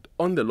think that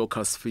on the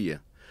local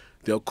sphere,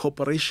 their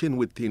cooperation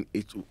within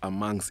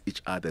amongst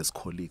each other as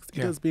colleagues,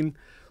 it has been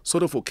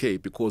sort of okay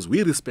because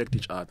we respect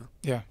each other.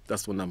 Yeah.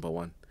 That's for number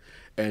one.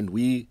 And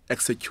we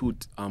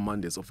execute our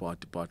mandates of our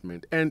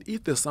department. And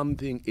if there's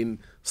something in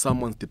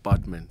someone's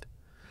department,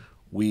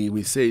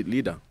 we say,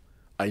 leader,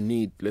 I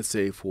need, let's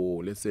say, a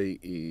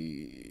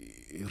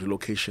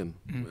relocation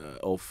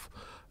of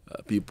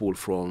people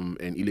from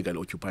an illegal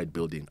occupied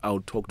building.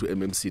 I'll talk to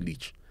MMC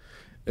Leach.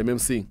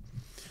 MMC,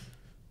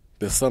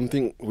 there's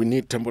something, we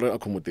need temporary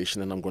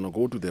accommodation, and I'm going to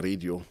go to the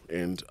radio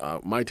and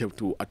might have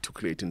to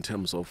articulate in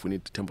terms of we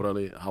need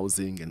temporary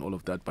housing and all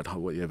of that, but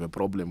how you have a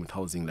problem with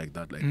housing like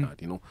that,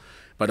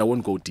 But I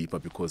won't go deeper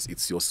because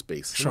it's your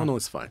space. Sure. No,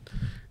 it's fine.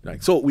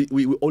 So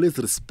we always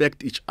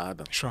respect each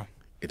other. Sure.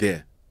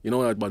 There.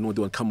 But no,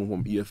 they were coming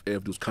from EFF, they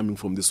was coming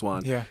from this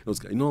one. Yeah.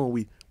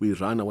 We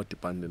run our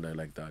department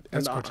like that.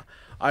 That's and good.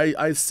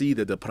 I see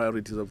that the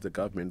priorities of the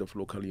government of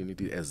local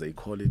unity, as they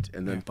call it,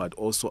 and then but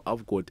also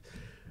I've got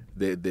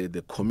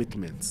the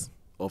commitments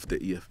of the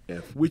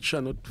EFF, which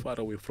are not far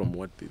away from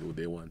what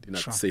they want.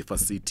 Sure. Safer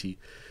city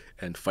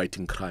and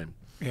fighting crime.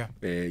 Yeah.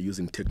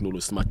 Using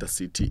technology, smarter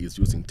city is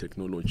using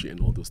technology and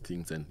all those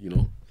things, and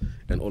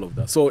and all of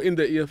that. So in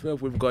the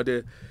EFF, we've got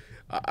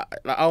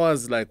I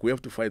was like, we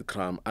have to fight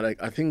crime.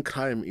 I think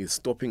crime is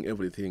stopping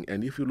everything.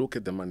 And if you look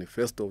at the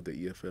manifesto of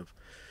the EFF,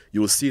 you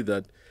will see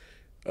that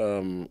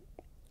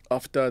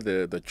after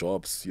the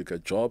jobs, you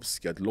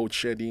get load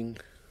shedding.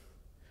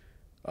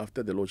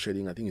 After the load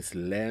shedding, I think it's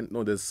land.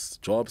 No, there's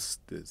jobs,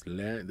 there's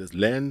land,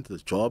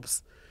 there's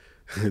jobs.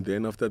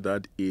 Then after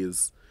that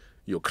is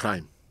your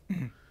crime.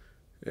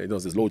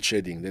 There's load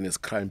shedding, then there's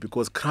crime.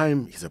 Because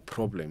crime is a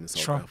problem in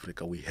South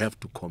Africa. We have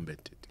to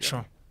combat it. Yeah?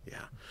 Sure.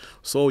 Yeah.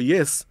 So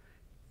yes,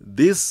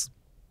 this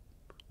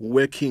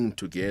working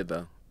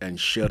together and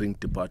sharing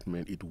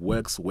department, it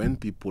works when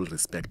people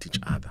respect each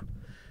other.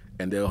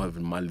 And they have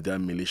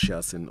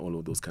militias and all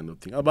of those kind of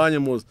things. Abanye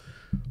mos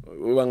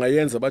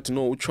wangayenza but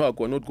no, Tshwaku,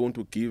 we're not going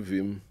to give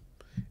him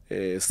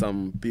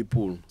some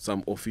people,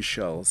 some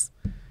officials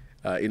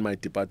in my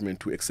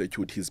department to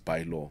execute his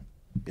bylaw.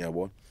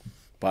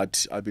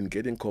 But I've been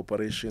getting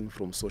cooperation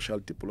from social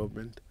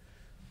development,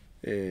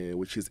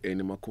 which is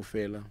Eni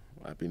Makofela.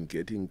 I've been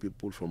getting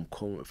people from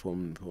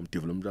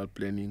developmental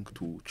planning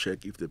to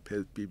check if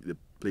the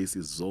place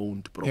is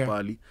zoned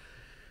properly. Yeah.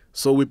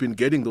 So we've been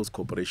getting those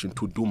cooperation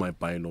to do my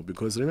bylaw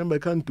because remember, I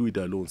can't do it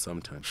alone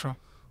sometimes. Sure.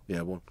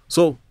 Yeah.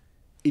 So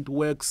it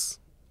works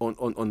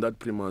on that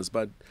premise.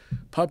 But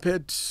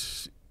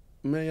puppet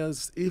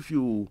mayors, if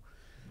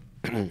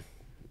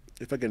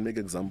I can make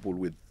example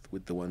with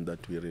the one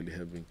that we're really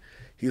having,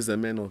 he's a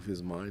man of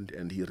his mind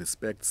and he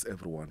respects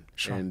everyone.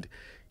 Sure. And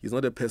he's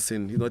not a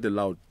person, he's not a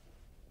loud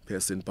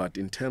person, but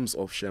in terms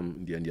of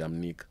Shem and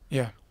Yamnik,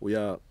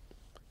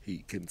 he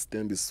can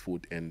stamp his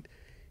foot and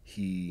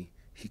he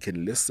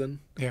can listen.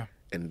 Yeah.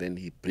 and then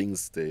he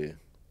brings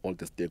all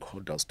the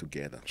stakeholders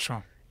together.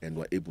 Sure. And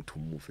we're able to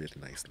move very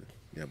nicely.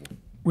 Yeah,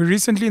 we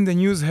recently in the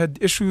news had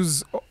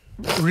issues,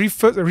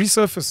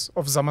 resurface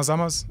of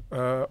zamazamas,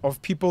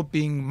 of people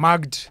being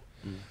mugged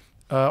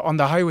on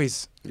the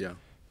highways. Yeah.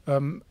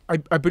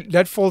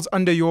 That falls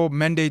under your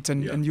mandate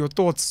and your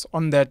thoughts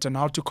on that and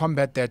how to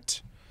combat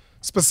that,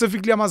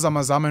 specifically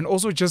amazamazama, and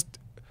also just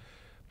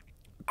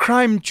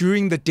crime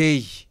during the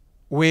day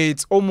where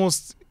it's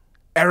almost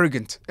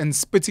arrogant and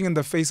spitting in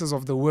the faces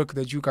of the work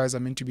that you guys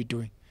are meant to be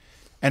doing,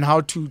 and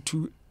how to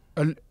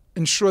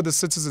ensure the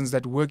citizens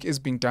that work is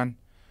being done.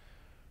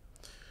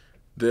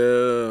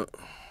 A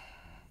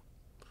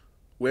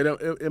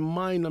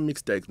minor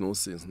mixed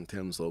diagnosis in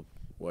terms of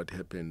what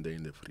happened there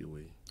in the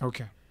freeway.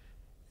 Okay.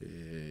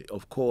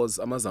 Of course,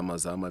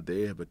 amazamazama,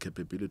 they have a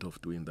capability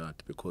of doing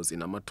that, because in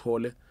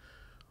Amatole,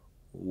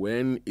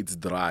 when it's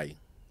dry,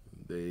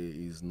 there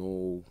is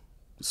no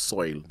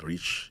soil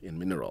rich in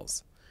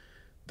minerals.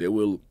 They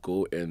will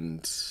go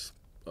and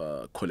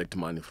collect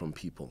money from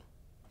people.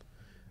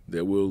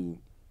 They will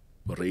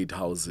raid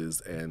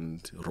houses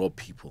and rob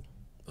people.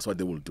 That's what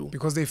they will do.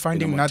 Because they're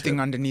finding nothing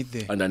underneath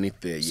there. Underneath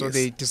there, yes. So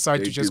they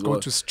decide to just go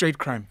to straight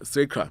crime.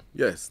 Straight crime,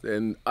 yes.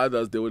 And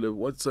others, they will have,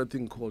 what's that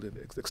thing called?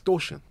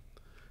 Extortion.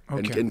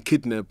 Okay. And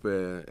kidnap.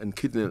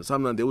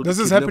 Sometimes they will. This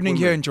is happening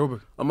here in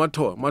Joburg.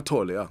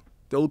 Matole, yeah.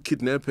 They will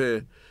kidnap.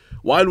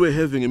 While we're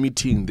having a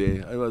meeting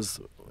there, I was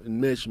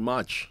in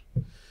March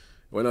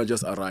when I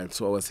just arrived.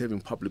 So I was having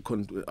public.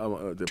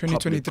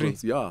 2023.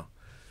 Yeah.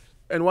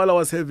 And while I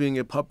was having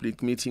a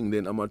public meeting,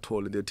 then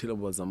Amatole, they tell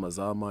about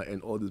Zamazama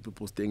and all these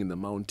people staying in the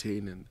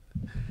mountain, and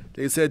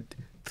they said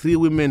 3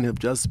 women have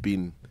just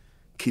been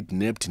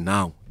kidnapped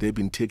now. They've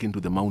been taken to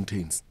the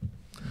mountains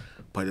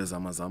by the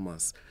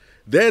Zamazamas.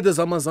 They're the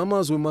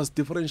Zamazamas, we must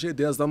differentiate.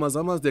 There are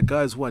Zamazamas, the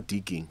guys who are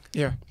digging.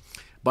 Yeah.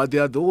 But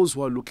there are those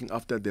who are looking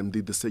after them,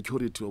 the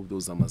security of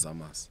those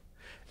Zamazamas.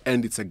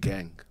 And it's a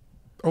gang.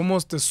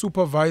 Almost a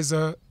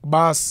supervisor,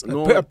 boss,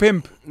 a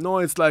pimp. No,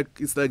 it's like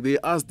they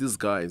ask these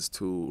guys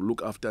to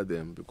look after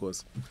them,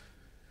 because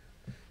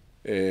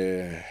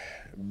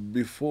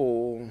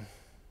before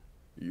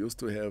you used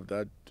to have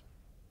that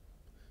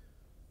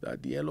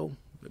yellow,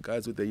 the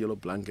guys with the yellow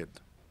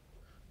blanket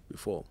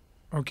before.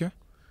 Okay.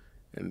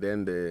 And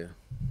then the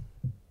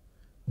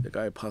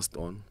guy passed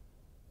on.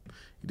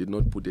 He did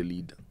not put a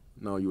leader.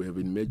 Now you have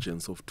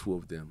emergence of 2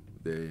 of them,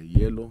 the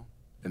yellow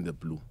and the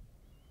blue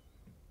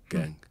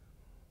gang.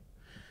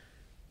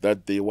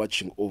 That they're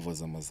watching over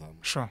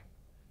Zamazama. Sure.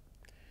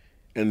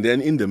 And then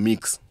in the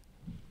mix,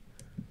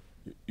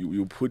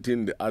 you put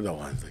in the other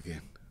ones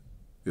again.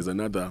 There's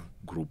another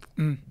group.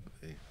 Okay.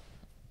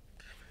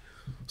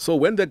 So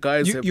when the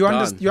guys you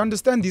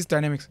understand these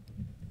dynamics?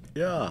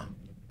 Yeah.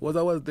 Because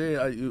I was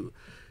there. You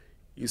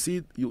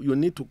see, you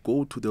need to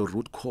go to the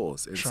root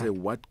cause and say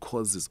what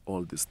causes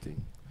all this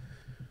thing.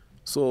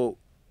 So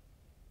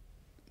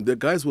the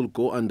guys will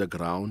go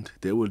underground.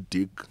 They will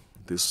dig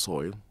this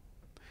soil.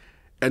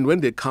 And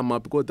when they come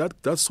up, because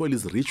that soil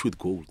is rich with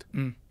gold,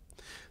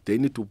 they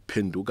need to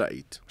penduga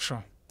it.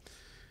 Sure.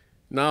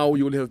 Now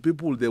you will have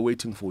people there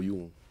waiting for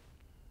you,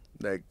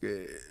 like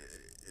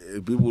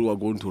people who are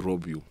going to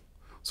rob you.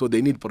 So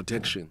they need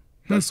protection.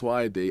 That's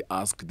why they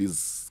ask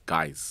these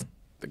guys,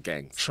 the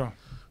gangs, to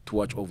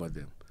watch over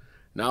them.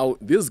 Now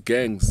these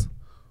gangs,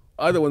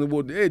 other one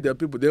would, there are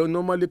people, they will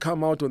normally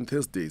come out on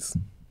Thursdays,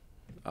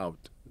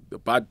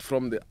 but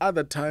from the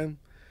other time,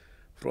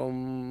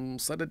 from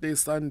Saturday,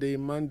 Sunday,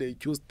 Monday,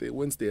 Tuesday,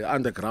 Wednesday,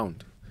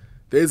 underground.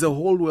 There's a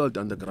whole world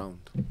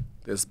underground.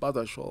 There's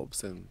butter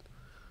shops and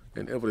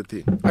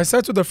everything. I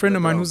sat with a friend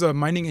of mine who's a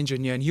mining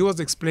engineer, and he was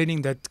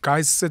explaining that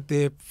guys sit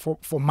there for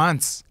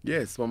months.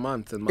 Yes, for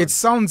months and months. It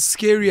sounds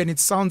scary and it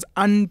sounds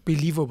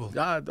unbelievable.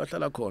 Yeah,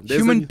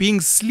 human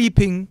beings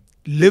sleeping,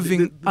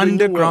 living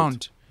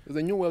underground. There's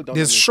a new world down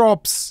There's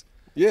shops.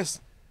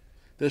 Yes,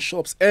 there's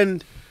shops.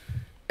 And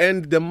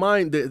the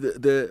mine,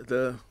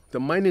 the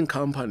mining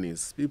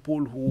companies,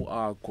 people who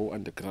go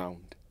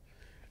underground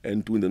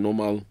and doing the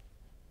normal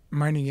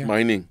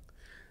mining,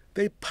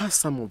 they pass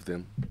some of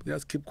them. They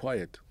just keep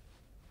quiet.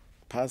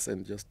 Pass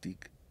and just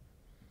dig.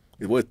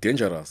 It was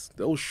dangerous.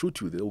 They will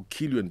shoot you. They will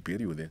kill you and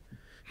bury you there.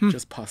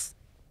 Just pass.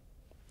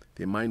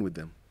 They mine with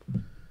them.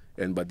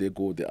 But they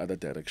go the other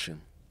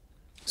direction.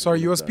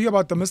 Sorry, you were speaking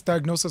about the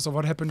misdiagnosis of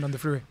what happened on the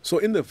freeway. So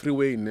in the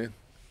freeway,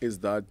 is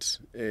that...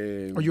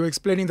 you were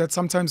explaining that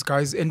sometimes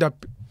guys end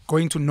up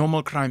going to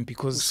normal crime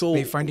because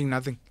they're finding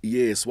nothing.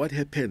 Yes, what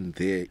happened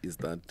there is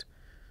that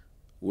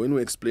when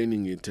we're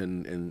explaining it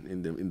in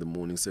the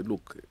morning, said,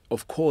 look,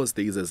 of course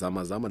there is a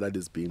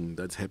zamazama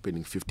that's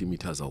happening 50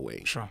 meters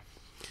away. Sure.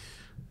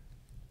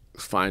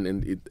 Fine,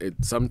 and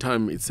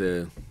sometimes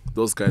it's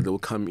those guys that will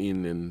come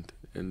in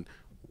and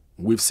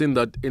we've seen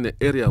that in an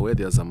area where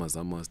there are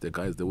zamazamas, the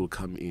guys, they will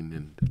come in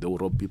and they will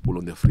rob people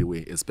on the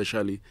freeway,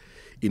 especially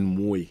in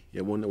Moy.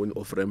 When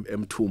off-ramp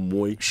M2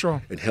 Moy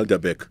and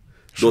Helderbeck.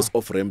 Those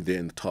off-ramp there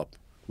in the top.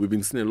 We've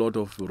been seeing a lot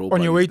of robots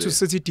on your way there. to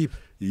City Deep.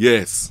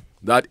 Yes,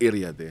 that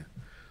area there.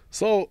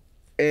 So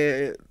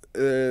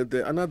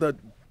another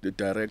the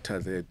director,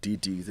 the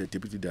DD, the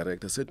deputy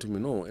director, said to me,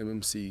 no,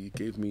 MMC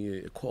gave me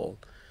a call.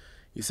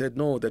 He said,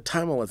 no, the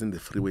time I was in the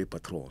freeway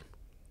patrol,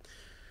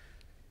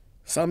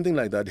 something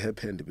like that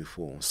happened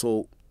before.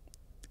 So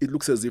it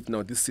looks as if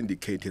now this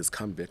syndicate has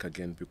come back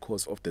again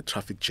because of the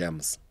traffic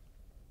jams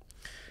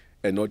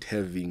and not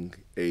having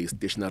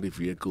stationary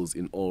vehicles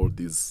in all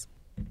these,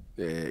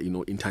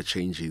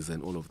 interchanges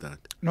and all of that.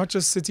 Not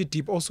just City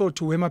Deep, also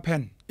to Wema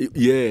Pen.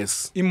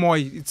 Yes.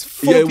 Imoy, it's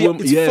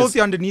filthy, yes. filthy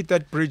underneath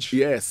that bridge.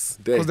 Yes.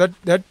 Because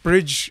that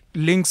bridge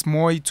links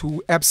Moy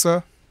to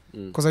ABSA,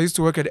 because I used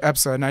to work at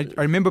ABSA, and I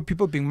remember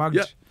people being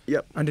mugged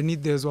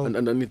underneath there as well. And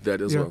underneath that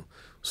as well.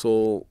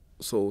 So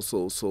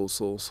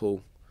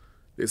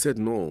they said,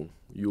 no,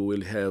 you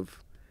will have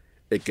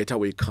a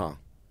getaway car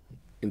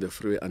in the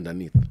freeway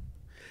underneath.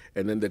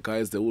 And then the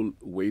guys, they will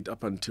wait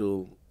up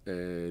until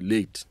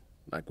late,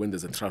 like when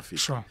there's a traffic.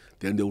 Sure.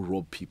 Then they'll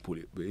rob people.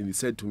 And he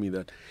said to me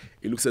that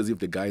it looks as if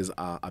the guys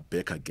are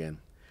back again.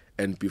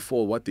 And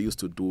before, what they used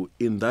to do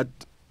in that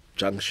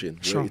junction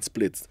where it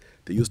splits,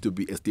 there used to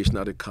be a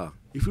stationary car.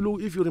 If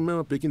you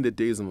remember back in the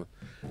days, when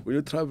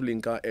you're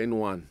traveling car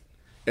N1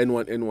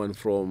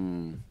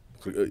 from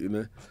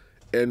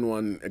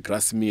N1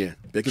 Grasmere,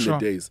 back in the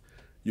days,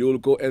 you'll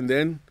go, and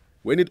then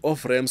when it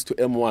off ramps to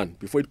M1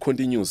 before it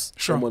continues,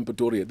 M1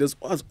 Pretoria, there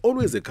was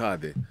always a car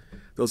there.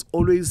 There was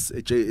always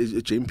a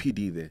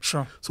JMPD there.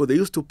 So they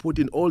used to put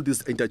in all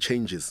these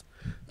interchanges.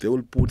 They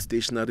will put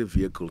stationary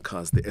vehicle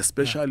cars there,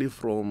 especially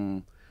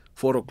from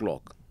 4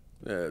 o'clock,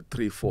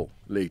 3, 4,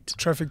 late.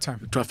 Traffic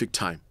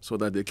time, so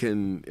that they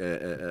can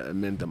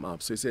mend them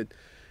up. So he said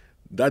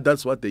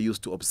that's what they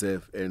used to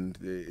observe, and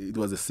it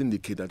was a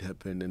syndicate that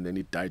happened, and then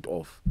it died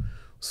off.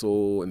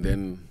 So, and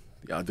then,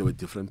 there were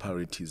different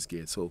priorities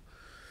here. So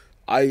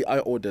I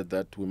ordered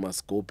that we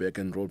must go back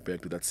and roll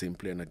back to that same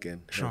plan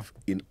again.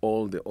 In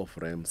all the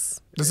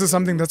off-ramps. This is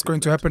something that's going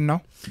to happen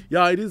now?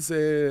 Yeah, it is.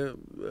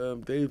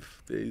 They've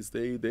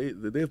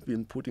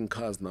been putting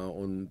cars now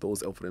on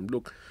those off-ramps.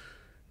 Look,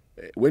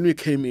 when we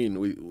came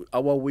in,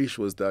 our wish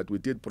was that we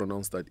did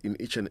pronounce that in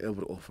each and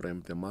every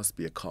off-ramp there must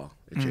be a car,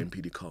 a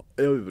JMPD car.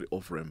 Every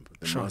off-ramp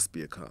there must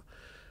be a car.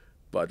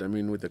 But I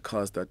mean, with the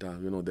cars that are,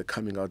 they're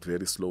coming out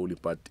very slowly.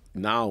 But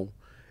now,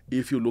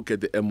 if you look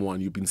at the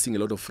M1, you've been seeing a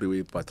lot of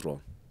freeway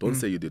patrol. Don't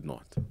say you did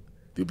not.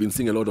 You've been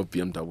seeing a lot of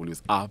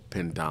BMWs up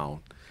and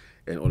down,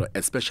 and all,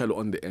 especially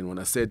on the N1.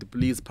 I said,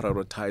 please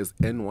prioritize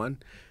N1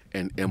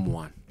 and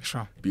M1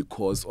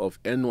 because of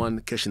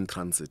N1 cash in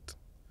transit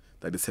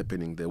that is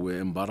happening. They were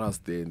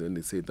embarrassed there, and then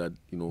they said that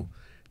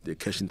the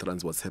cash in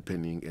transit was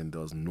happening, and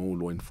there was no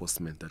law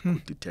enforcement that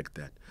could detect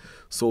that.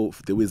 So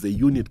there was a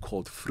unit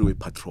called freeway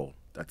patrol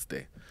that's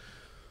there.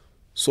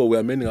 So we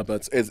are manning up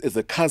as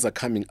the cars are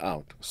coming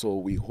out. So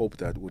we hope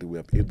that we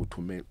are able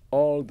to man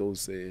all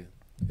those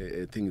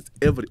things,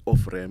 every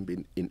off-ramp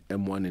in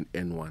M1 and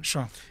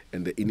N1.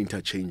 And the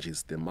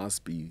interchanges, there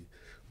must be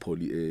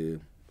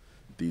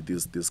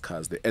these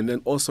cars there. And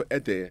then also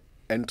at the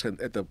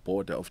entrance, at the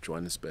border of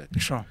Johannesburg,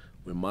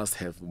 we must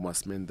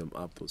man them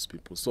up, those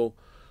people. So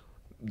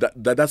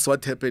that's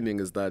what's happening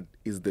is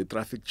the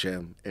traffic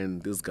jam,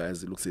 and these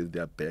guys, it looks like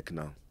they are back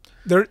now.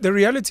 The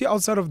reality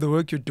outside of the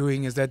work you're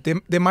doing is that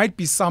there might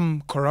be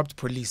some corrupt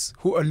police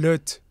who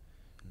alert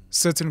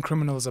certain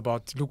criminals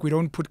about, look, we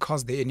don't put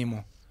cars there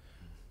anymore.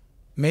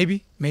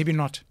 Maybe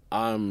not.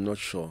 I'm not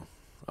sure.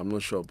 I'm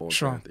not sure about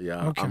that.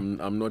 Yeah, okay.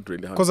 I'm not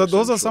really 100% because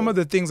those are some of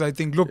the things I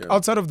think, look,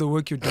 outside of the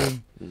work you're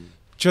doing,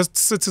 just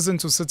citizen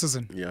to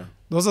citizen. Yeah.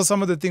 Those are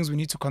some of the things we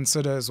need to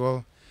consider as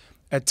well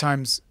at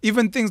times.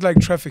 Even things like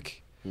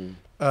traffic.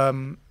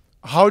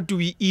 How do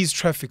we ease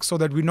traffic so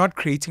that we're not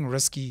creating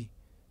risky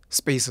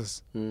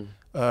spaces?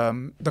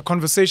 The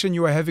conversation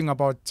you were having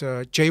about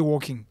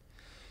jaywalking.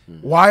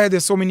 Why are there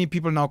so many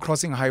people now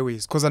crossing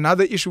highways? Because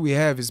another issue we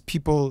have is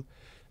people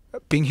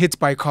being hit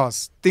by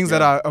cars, things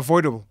that are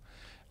avoidable.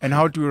 And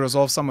how do we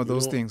resolve some of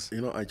those things?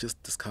 I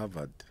just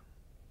discovered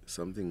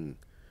something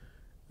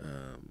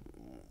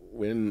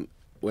when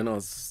I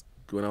was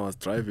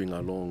driving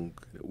along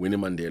Winnie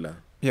Mandela.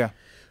 Yeah.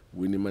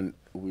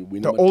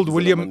 The old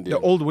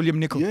William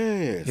Nickel.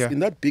 Yes. In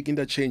that big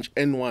interchange,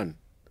 N1,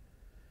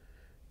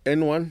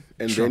 and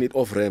then it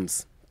off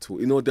ramps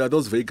to, there are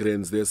those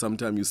vagrants there.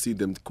 Sometimes you see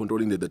them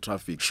controlling the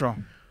traffic.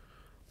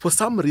 For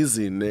some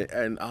reason,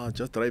 and I was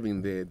just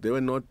driving there, they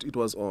were not, it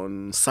was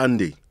on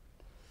Sunday.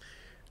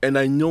 And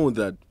I know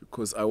that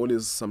because I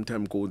always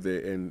sometimes go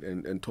there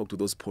and talk to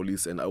those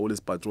police, and I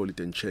always patrol it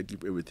and check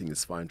if everything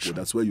is fine. So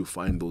that's where you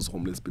find those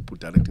homeless people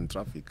directing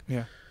traffic.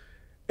 Yeah.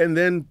 And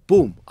then,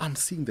 boom, I'm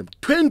seeing them,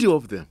 20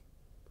 of them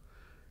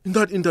in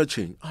that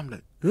interchange. I'm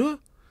like, huh?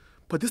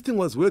 But this thing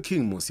was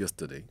working most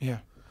yesterday. Yeah.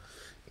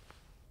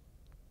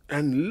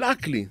 And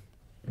luckily,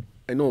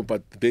 I know,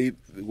 but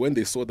when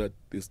they saw that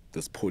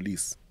there's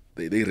police,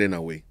 they ran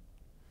away.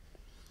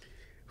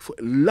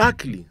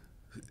 Luckily,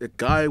 a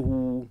guy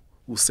who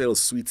sells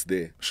sweets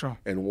there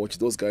and watch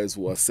those guys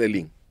who are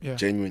selling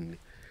genuinely,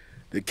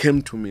 they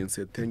came to me and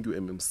said, thank you,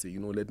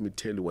 MMC. Let me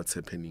tell you what's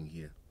happening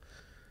here.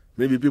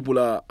 Maybe people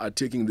are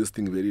taking this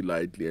thing very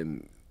lightly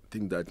and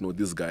think that, no,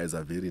 these guys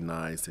are very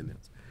nice.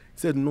 He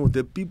said, no,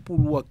 the people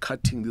who are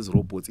cutting these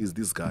robots is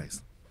these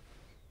guys.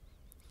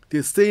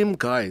 The same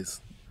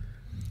guys.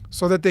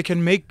 So that they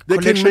can make They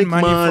can make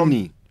money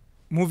from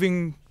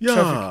moving yeah.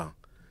 traffic.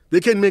 They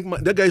can make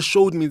money. That guy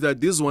showed me that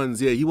these ones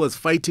here, he was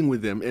fighting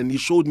with them, and he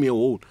showed me a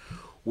hole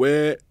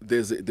where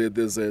there's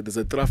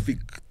a traffic,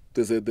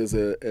 there's a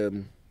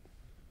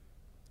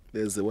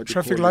what do you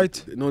Traffic call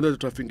light? it? No, there's a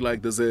traffic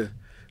light. There's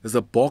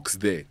a box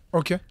there.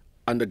 Okay.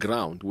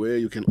 Underground where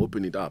you can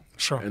open it up.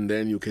 Sure. And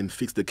then you can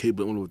fix the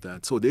cable and all of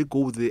that. So they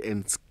go there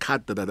and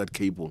cut that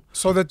cable.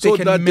 So that they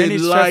can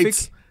manage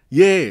traffic.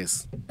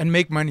 Yes. And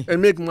make money.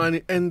 And make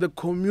money. And the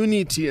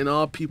community and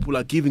our people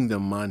are giving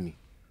them money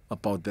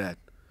about that.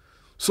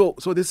 So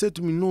they said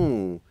to me,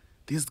 no,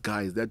 these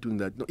guys, they're doing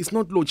that. No, it's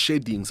not load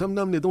shedding.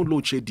 Sometimes they don't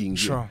load shedding.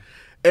 Sure. Here.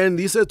 And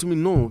he said to me,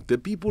 no, the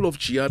people of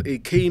GRA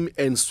came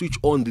and switched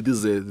on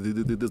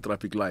the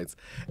traffic lights.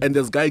 And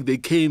this guy, they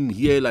came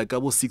here like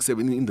about 6,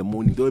 7 in the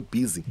morning. They were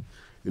busy,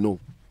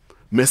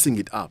 messing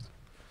it up.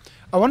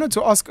 I wanted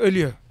to ask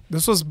earlier,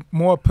 this was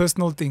more a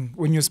personal thing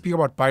when you speak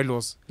about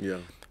bylaws. Yeah.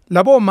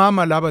 Labo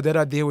mama laba that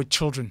are there with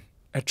children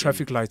at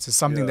traffic lights is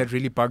something that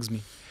really bugs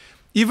me.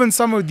 Even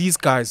some of these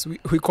guys,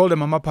 we call them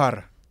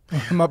amapara,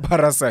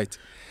 parasite.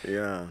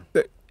 Yeah.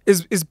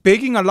 Is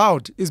begging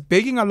allowed? Is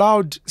begging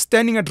allowed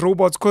standing at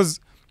robots? Because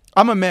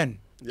I'm a man.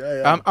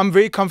 Yeah. I'm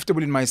very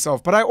comfortable in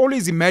myself. But I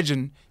always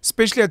imagine,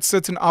 especially at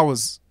certain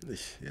hours,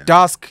 yeah.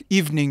 dusk,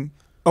 evening,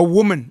 a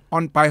woman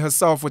by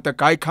herself with a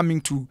guy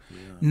coming to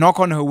knock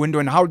on her window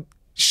and how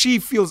she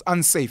feels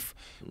unsafe.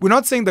 We're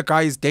not saying the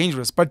guy is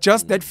dangerous, but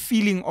just that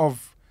feeling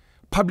of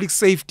public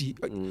safety.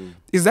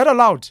 Is that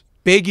allowed?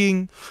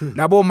 Begging,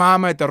 labo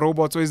mama at the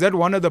robots, or is that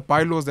one of the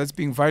bylaws that's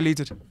being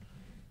violated?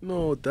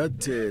 No,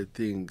 that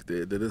thing,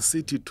 the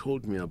city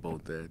told me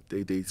about that.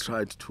 They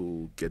tried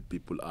to get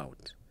people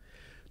out,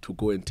 to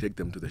go and take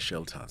them to the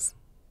shelters.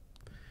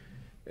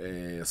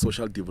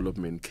 Social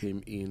development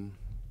came in,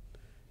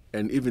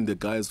 and even the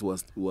guys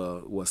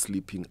were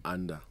sleeping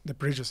under the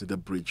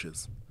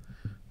bridges.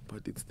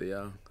 But it's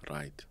their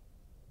right.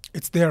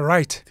 It's their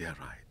right. Their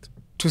right.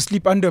 To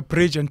sleep under a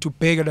bridge and to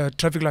beg at a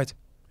traffic light.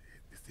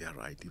 It's their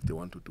right. If they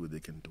want to do it, they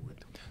can do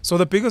it. So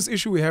the biggest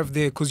issue we have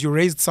there, because you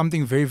raised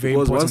something very, very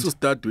important. Because once you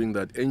start doing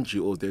that,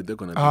 NGOs, they're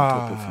going to be on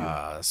top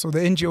of you. So the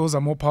NGOs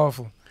are more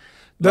powerful.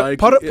 I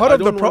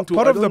don't want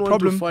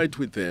to fight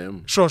with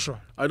them. Sure.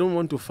 I don't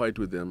want to fight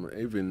with them.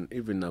 Even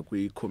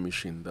Nakwe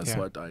Commission, that's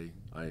what I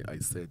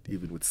said,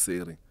 even with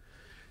Seri.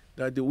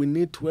 That we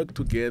need to work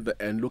together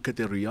and look at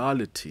the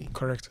reality.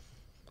 Correct.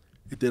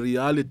 The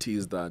reality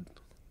is that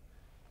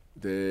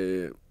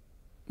the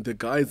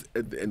guys,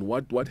 and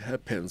what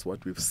happens,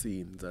 what we've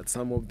seen, that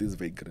some of these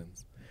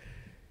vagrants,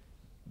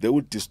 they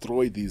would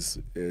destroy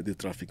the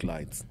traffic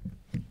lights.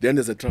 Then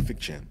there's a traffic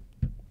jam.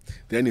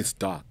 Then it's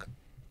dark.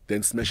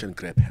 Then smash and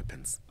grab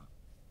happens.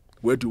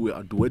 Where do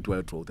I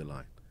draw the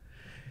line?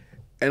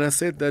 And I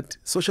said that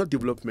social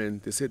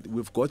development, they said,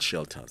 we've got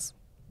shelters.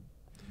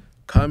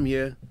 Come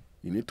here,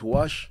 you need to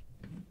wash,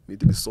 you need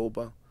to be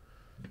sober,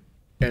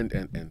 but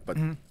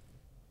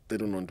they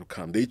don't want to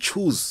come. They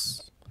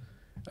choose,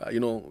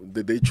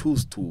 they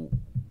choose to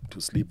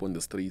sleep on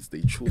the streets.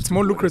 They choose. It's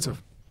more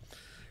lucrative.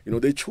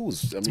 They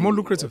choose. It's more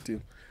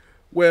lucrative.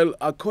 Well,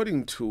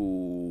 according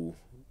to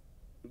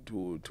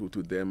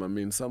them, I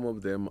mean, some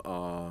of them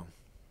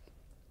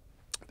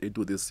they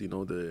do this,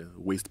 the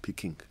waste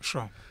picking.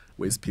 Sure.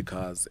 Waste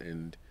pickers,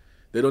 and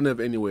they don't have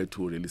anywhere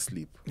to really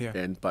sleep.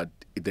 Yeah. But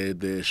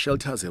the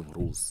shelters have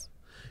rules.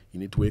 You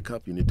need to wake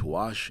up, you need to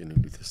wash, and you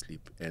need to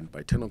sleep. And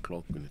by 10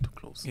 o'clock, you need to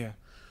close. Yeah.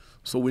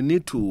 So we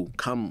need to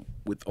come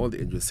with all the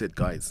NGOs. Said,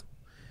 guys,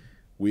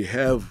 we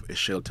have a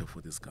shelter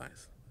for these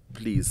guys.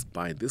 Please,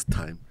 by this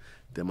time,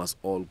 they must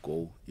all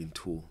go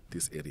into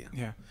this area.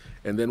 Yeah.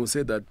 And then we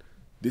said that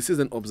this is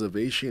an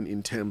observation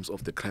in terms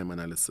of the crime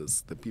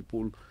analysis. The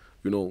people,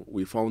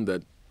 we found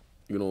that,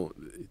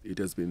 it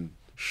has been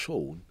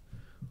shown,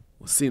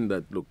 seen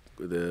that, look,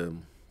 the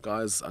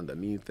guys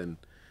underneath and,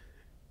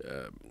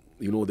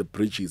 the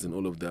bridges and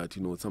all of that,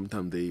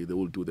 sometimes they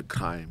will do the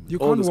crime. You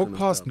can't walk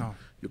past now.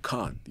 You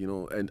can't,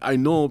 and I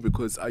know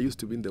because I used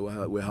to be in the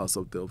warehouse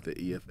of the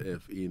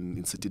EFF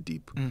in City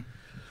Deep.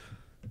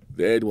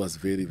 There it was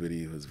very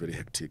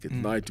hectic. At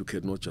night you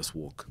could not just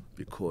walk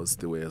because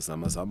there were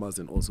zamazamas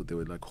and also there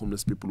were like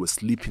homeless people who were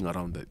sleeping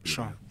around that area.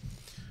 Sure.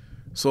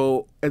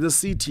 So at the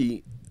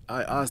city,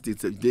 I asked it,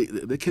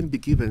 they can be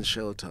given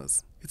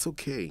shelters. It's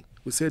okay.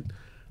 We said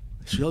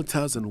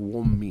shelters and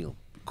warm meal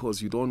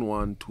because you don't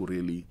want to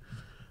really,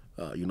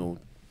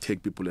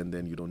 take people and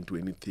then you don't do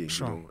anything.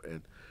 Sure.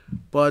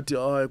 But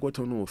I got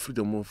to know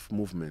freedom of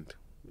movement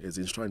is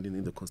enshrined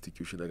in the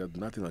Constitution. I got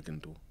nothing I can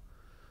do.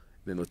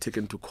 They were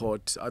taken to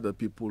court. Other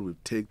people, we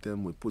take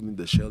them, we put in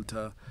the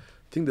shelter.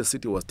 I think the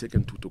city was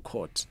taken to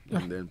court,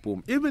 and then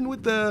boom. Even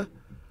with the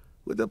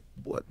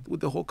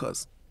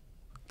hawkers,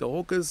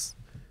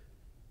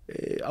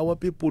 our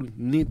people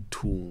need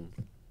to,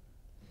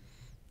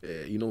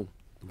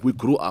 we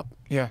grew up.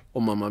 Yeah.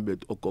 Or mama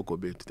bed or koko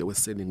bed. They were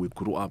saying we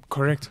grew up.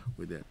 Correct.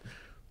 With that.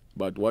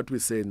 But what we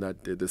say is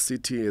that the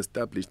city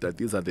established that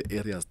these are the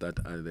areas that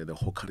the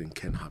hawkering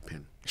can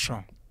happen.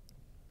 Sure.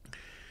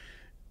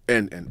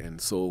 And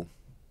so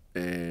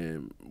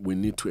we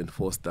need to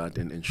enforce that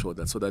and ensure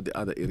that so that the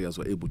other areas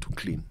were able to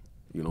clean,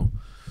 you know.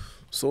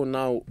 So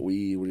now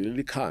we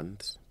really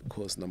can't,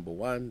 because number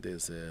one,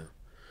 there's a,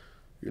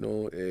 you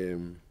know,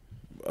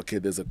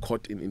 there's a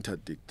court in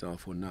interdict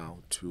for now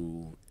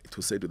to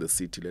say to the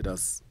city, let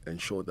us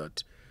ensure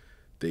that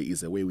there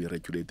is a way we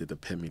regulated the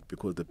permit,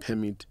 because the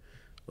permit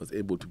was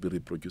able to be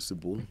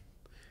reproducible,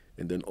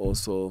 and then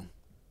also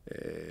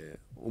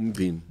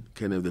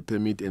can have the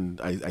permit and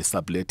I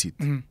sublet it.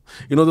 Mm-hmm.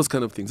 You know, those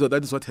kind of things. So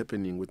that is what's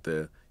happening with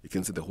you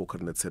can see the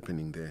hawkering that's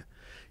happening there.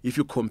 If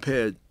you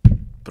compare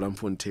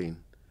Braamfontein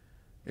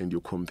and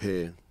you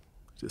compare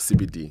the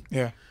CBD,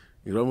 yeah,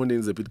 Braamfontein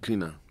is a bit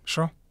cleaner.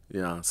 Sure.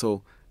 Yeah,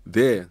 so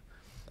they've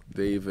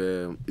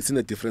it's in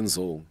a different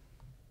zone,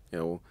 you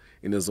know,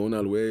 in a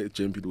zonal where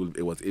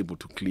JMP was able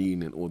to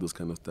clean and all those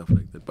kind of stuff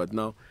like that. But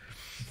now,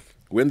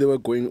 when they were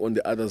going on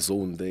the other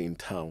zone there in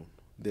town,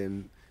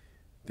 then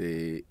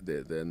you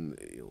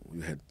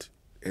had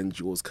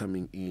NGOs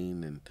coming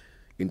in and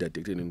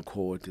interdicted in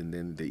court, and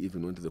then they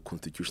even went to the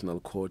Constitutional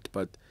Court.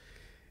 But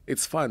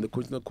it's fine. The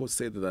Constitutional Court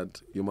said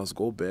that you must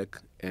go back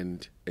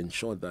and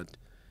ensure that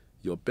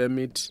your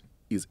permit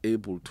is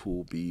able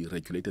to be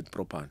regulated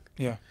properly.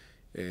 Yeah.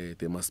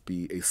 There must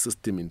be a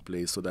system in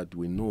place so that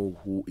we know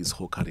who is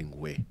hawkering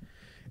where.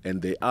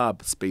 And there are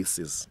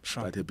spaces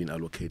that have been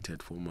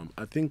allocated for them.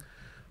 I think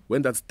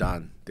when that's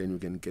done, then we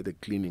can get a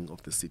cleaning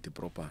of the city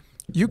proper.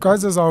 You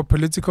guys as our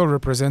political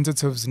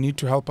representatives need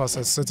to help us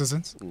as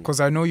citizens,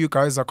 because I know you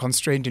guys are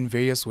constrained in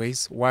various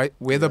ways,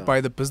 whether by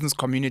the business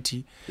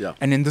community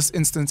and in this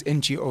instance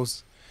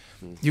NGOs.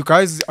 You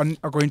guys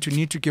are going to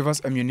need to give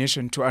us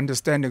ammunition to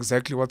understand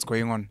exactly what's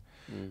going on,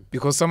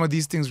 because some of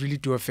these things really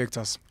do affect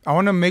us. I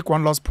want to make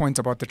one last point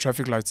about the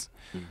traffic lights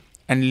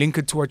and link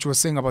it to what you were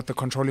saying about the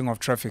controlling of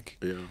traffic.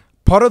 Yeah.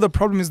 Part of the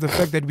problem is the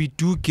fact that we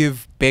do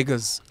give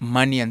beggars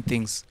money and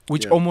things,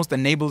 which almost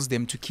enables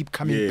them to keep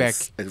coming back.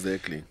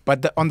 Exactly.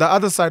 But on the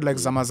other side, like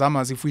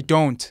Zamazamas, if we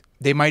don't,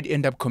 they might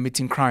end up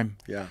committing crime,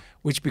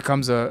 which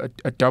becomes a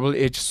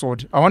double-edged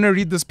sword. I want to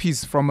read this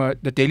piece from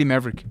the Daily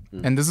Maverick,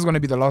 and this is going to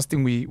be the last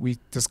thing we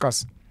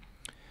discuss.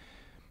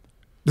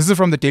 This is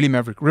from the Daily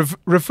Maverick,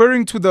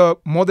 referring to the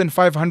more than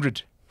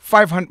 500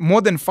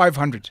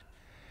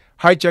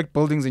 hijacked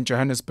buildings in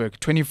Johannesburg,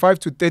 25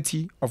 to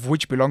 30 of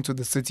which belong to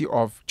the city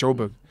of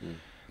Joburg.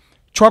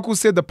 Tshwaku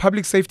said the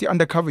public safety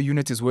undercover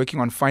unit is working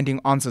on finding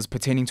answers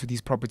pertaining to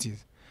these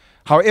properties.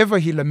 However,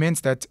 he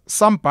laments that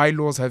some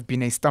bylaws have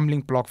been a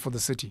stumbling block for the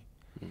city.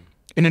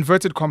 In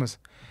inverted commas,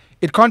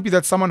 it can't be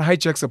that someone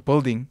hijacks a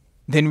building,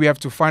 then we have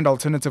to find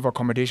alternative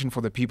accommodation for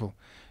the people,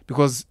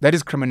 because that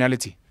is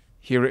criminality,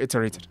 he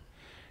reiterated.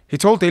 He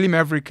told Daily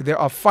Maverick there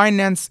are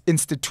finance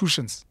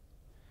institutions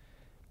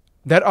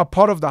that are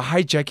part of the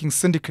hijacking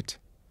syndicate,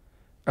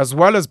 as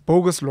well as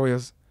bogus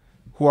lawyers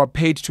who are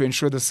paid to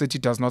ensure the city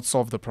does not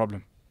solve the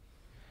problem.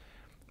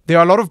 There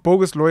are a lot of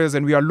bogus lawyers,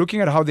 and we are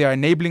looking at how they are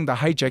enabling the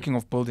hijacking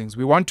of buildings.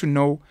 We want to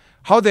know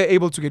how they're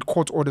able to get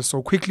court orders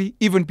so quickly,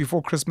 even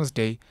before Christmas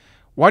Day.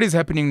 What is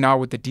happening now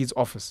with the deeds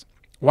office?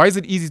 Why is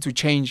it easy to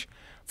change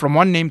from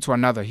one name to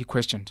another, he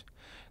questioned.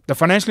 The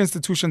financial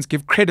institutions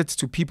give credit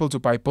to people to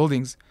buy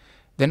buildings.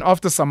 Then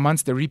after some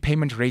months, the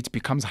repayment rate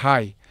becomes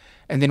high.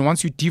 And then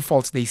once you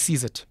default, they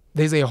seize it.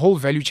 There's a whole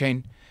value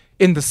chain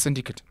in the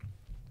syndicate.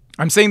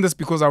 I'm saying this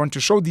because I want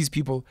to show these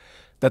people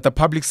that the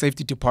public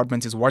safety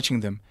department is watching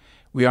them.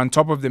 We are on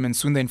top of them, and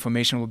soon the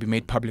information will be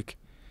made public,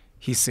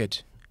 he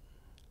said.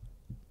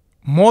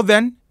 More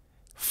than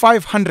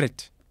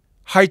 500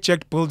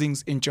 hijacked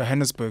buildings in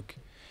Johannesburg,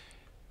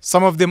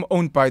 some of them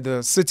owned by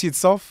the city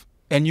itself,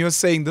 and you're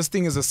saying this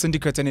thing is a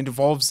syndicate and it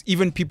involves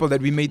even people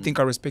that we may think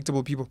are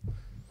respectable people.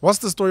 What's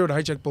the story with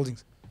hijacked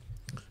buildings?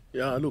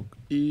 Yeah, look,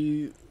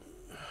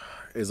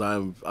 as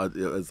I've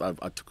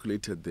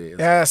articulated there.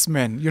 Yes,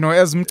 man. You know,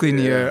 as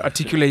Mgcini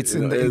articulates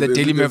in the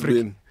Daily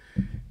Maverick.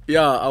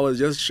 I was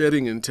just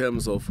sharing in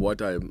terms of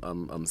what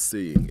I'm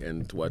seeing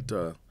and what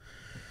are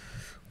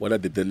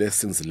the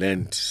lessons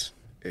learned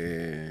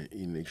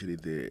in actually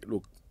the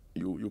look.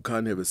 You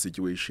can't have a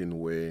situation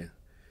where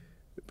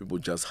people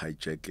just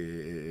hijack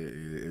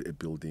a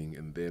building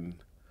and then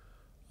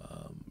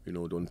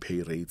don't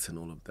pay rates and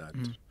all of that.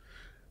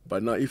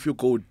 But now if you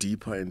go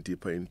deeper and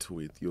deeper into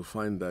it, you'll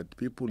find that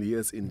people,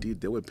 yes,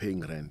 indeed, they were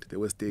paying rent. They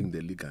were staying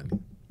there legally.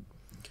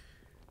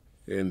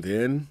 And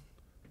then,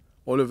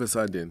 all of a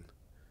sudden,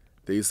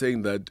 they're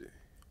saying that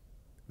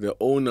the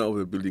owner of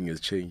the building has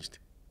changed.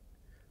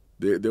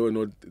 They're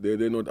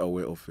not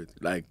aware of it.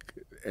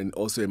 And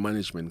also a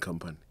management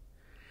company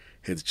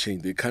has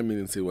changed. They come in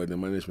and say, well, the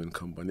management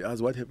company.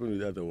 Ask what happened with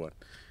the other one.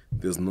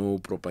 There's no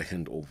proper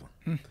handover.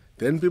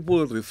 Then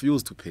people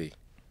refuse to pay.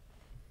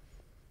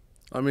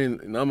 I mean,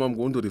 now I'm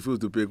going to refuse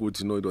to pay,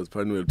 which it was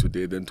Penuel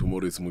today, then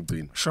tomorrow it's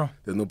Mgcini. Sure.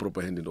 There's no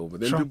proper handing over.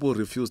 Then people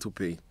refuse to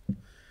pay.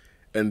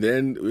 And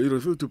then we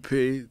refuse to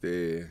pay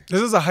the...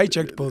 This is a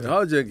hijacked building.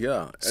 Hijacked,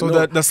 yeah. So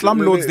the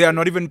slumlords, they are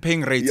not even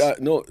paying rates. Yeah,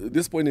 no, at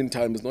this point in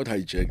time, it's not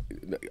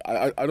hijacked.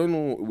 I don't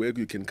know where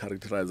you can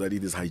characterize that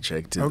it is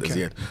hijacked as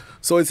yet.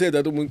 So it said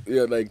that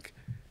like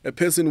a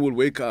person will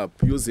wake up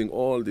using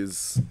all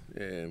this...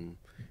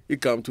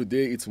 it come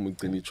today, it's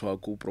Mgcini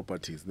Tshwaku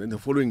properties. Then the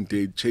following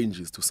day, it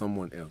changes to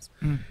someone else.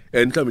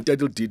 And come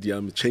title deed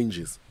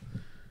changes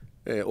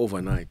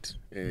overnight.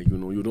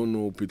 You don't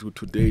know.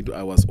 Today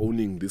I was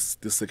owning this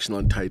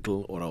sectional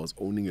title, or I was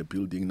owning a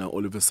building. Now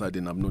all of a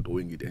sudden I'm not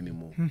owning it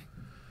anymore.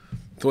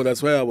 So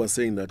that's why I was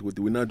saying that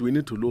we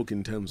need to look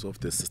in terms of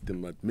the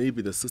system. But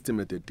maybe the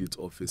system at the deeds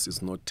office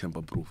is not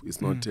tamper-proof.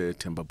 It's not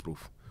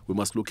tamper-proof. We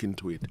must look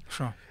into it.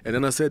 Sure. And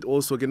then I said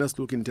also, let's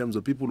look in terms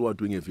of people who are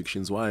doing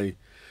evictions. Why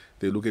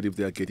they look at if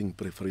they are getting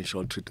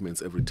preferential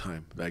treatments every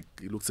time. Like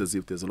it looks as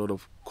if there's a lot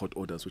of court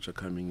orders which are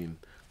coming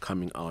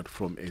out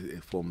from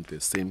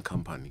the same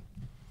company,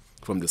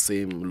 from the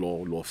same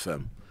law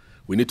firm.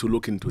 We need to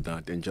look into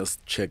that and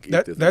just check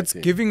if there's that's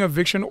anything. giving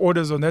eviction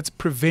orders, or that's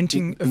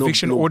preventing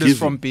eviction orders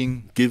from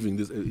being... Giving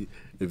these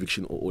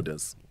eviction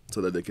orders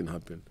so that they can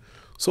happen.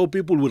 So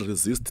people will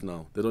resist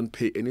now. They don't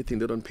pay anything.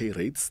 They don't pay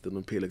rates. They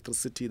don't pay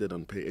electricity. They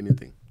don't pay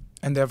anything.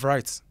 And they have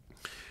rights.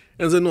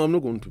 And say, no, I'm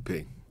not going to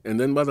pay. And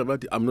then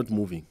I'm not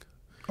moving.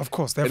 Of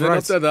course, they have and then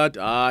rights. after that,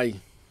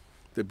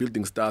 the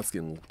building starts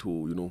to,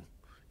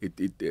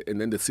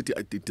 and then the city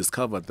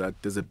discovered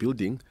that there's a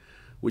building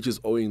which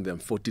is owing them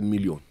 14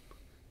 million.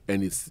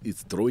 And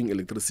it's drawing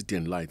electricity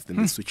and lights. Then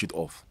they switch it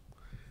off.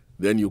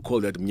 Then you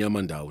call that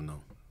Mnyamandao now.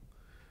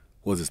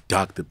 Because it's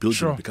dark. The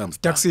building becomes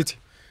dark. Dark city.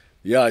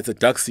 Yeah, it's a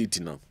dark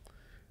city now.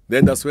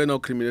 Then that's where now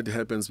criminality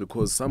happens,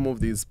 because some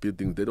of these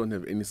buildings, they don't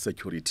have any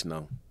security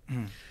now.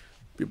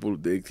 People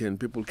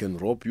can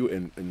rob you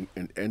and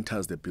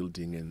enter the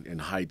building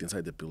and hide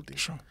inside the building.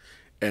 Sure.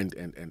 And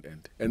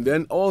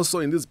then also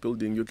in this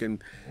building you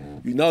get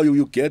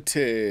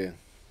a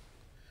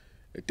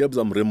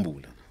Tebzam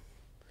Rembula.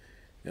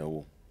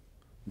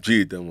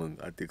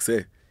 I think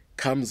say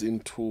comes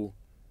into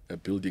a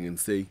building and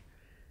say,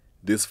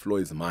 this floor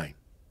is mine.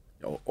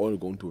 You're all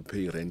going to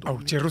pay rent on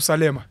me.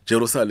 Jerusalem.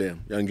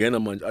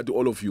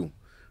 All of you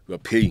are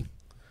paying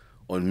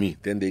on me.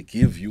 Then they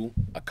give you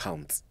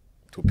accounts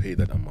to pay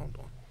that amount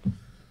on.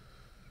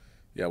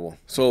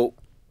 So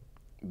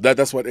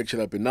that's what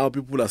actually happened. Now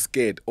people are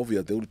scared.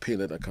 Obviously, they will pay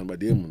that account, but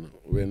then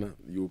when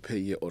you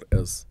pay here or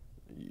else,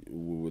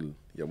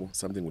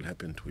 something will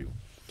happen to you.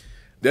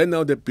 Then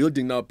now the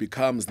building now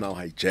becomes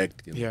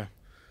hijacked. Yeah.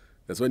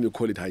 That's when you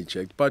call it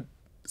hijacked. But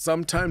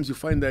sometimes you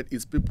find that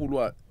it's people who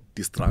are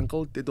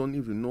distrunkled. They don't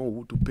even know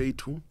who to pay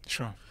to.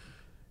 Sure.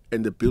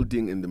 And the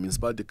building and the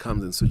municipality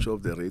comes and switch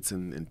off the rates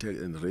and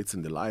rates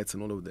and the lights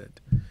and all of that.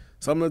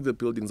 Some of the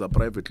buildings are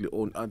privately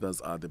owned. Others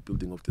are the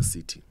building of the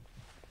city.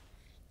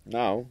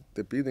 Now,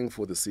 the building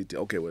for the city,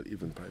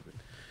 even private,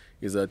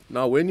 is that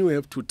now when you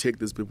have to take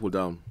these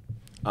people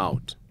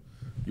out,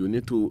 you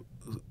need to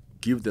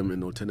give them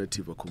an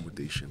alternative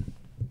accommodation.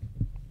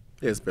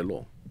 Yes, by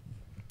law.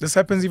 This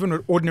happens even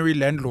with ordinary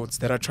landlords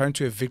that are trying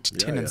to evict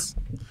tenants.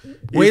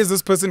 Where is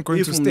this person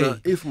going to stay?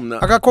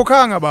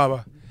 Akakokanga,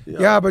 Baba.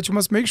 Yeah, but you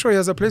must make sure he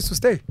has a place to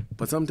stay.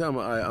 But sometimes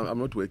I'm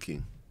not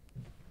working.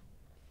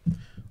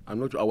 I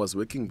was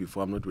working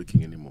before. I'm not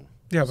working anymore.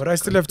 Yeah, but I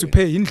still have to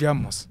pay in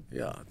Liamos.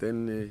 Yeah,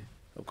 then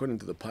according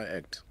to the PI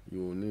Act,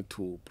 you need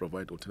to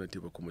provide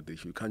alternative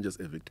accommodation. You can't just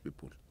evict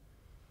people.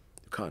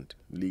 You can't.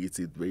 It's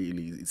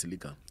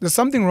illegal. There's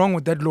something wrong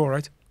with that law,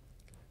 right?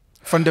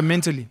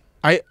 Fundamentally.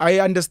 I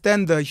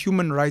understand the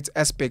human rights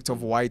aspect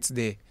of why it's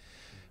there.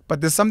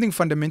 But there's something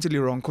fundamentally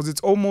wrong, because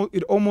it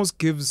almost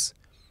gives,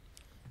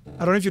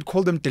 I don't know if you'd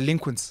call them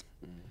delinquents,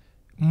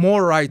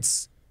 more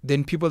rights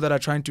than people that are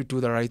trying to do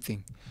the right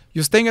thing.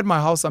 You're staying at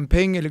my house, I'm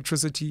paying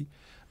electricity,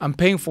 I'm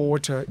paying for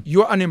water,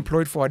 you're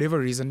unemployed for whatever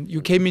reason,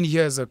 you came in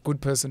here as a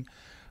good person.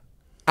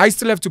 I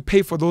still have to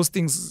pay for those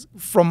things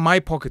from my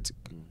pocket,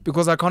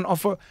 because I can't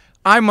offer,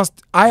 I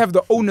have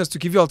the onus to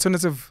give you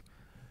alternative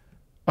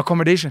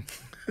accommodation.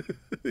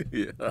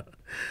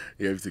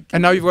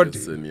 And now you've got,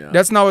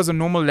 that's now as a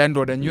normal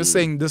landlord, and you're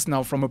saying this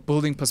now from a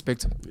building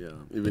perspective. Yeah,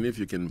 even if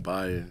you can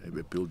buy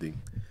a building,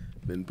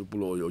 then people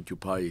will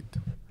occupy it.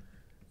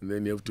 And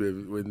then you have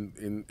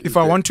to, if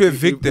I want to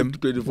evict them,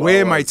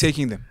 where am I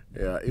taking them?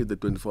 Yeah, if the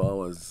 24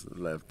 hours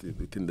left,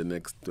 within the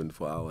next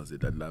 24 hours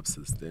that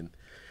lapses, then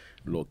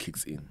law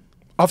kicks in.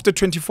 After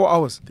 24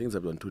 hours? Things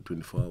have done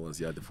 24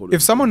 hours,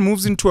 if someone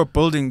moves into a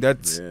building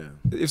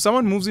if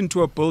someone moves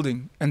into a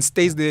building and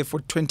stays there for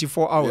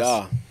 24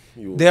 hours,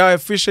 they are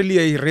officially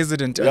a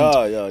resident.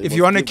 If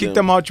you want to kick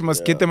them out, you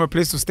must get them a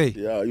place to stay.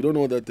 Yeah, you don't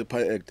know that the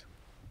PI Act.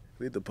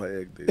 Read the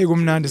PI Act.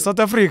 South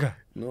Africa.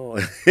 No.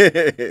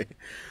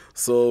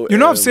 So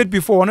I've said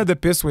before, one of the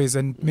best ways,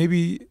 and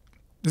maybe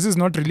this is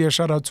not really a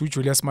shout out to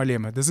Julius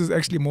Malema, this is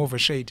actually more of a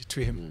shade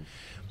to him.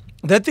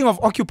 That thing of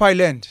occupy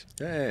land.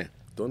 Yeah.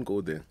 Don't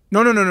go there.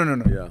 No.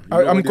 Yeah,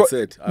 I'm I'm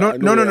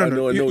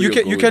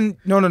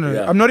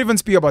not even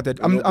speaking about that.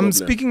 I'm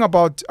speaking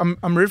about. I'm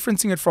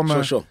referencing it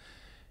from Sure.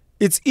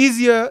 It's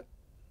easier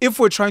if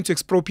we're trying to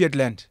expropriate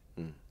land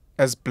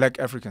as black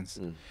Africans,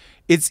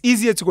 it's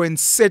easier to go and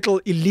settle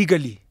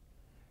illegally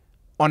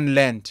on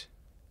land,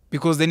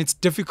 because then it's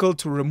difficult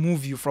to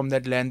remove you from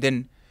that land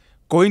than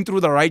going through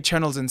the right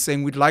channels and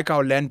saying, we'd like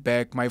our land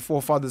back, my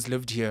forefathers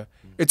lived here.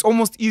 It's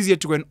almost easier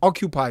to go and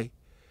occupy.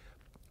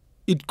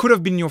 It could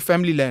have been your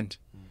family land.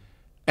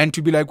 And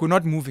to be like, we're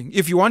not moving.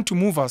 If you want to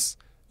move us,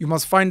 you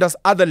must find us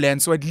other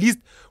land. So at least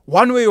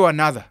one way or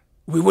another,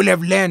 we will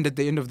have land at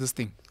the end of this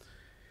thing.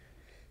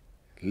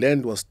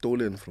 Land was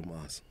stolen from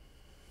us.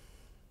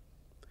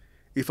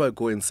 If I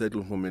go and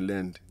settle for my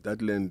land,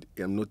 that land,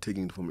 I'm not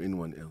taking it from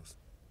anyone else.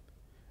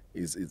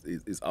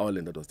 It's our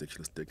land that was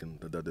actually taken,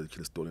 that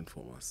actually stolen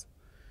from us.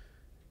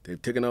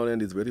 They've taken our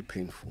land. It's very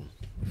painful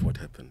of what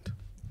happened.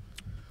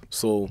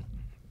 So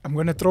I'm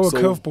going to throw a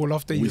curveball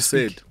after you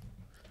speak.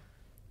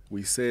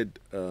 We said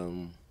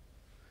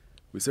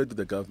to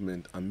the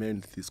government,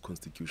 amend this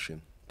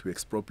constitution to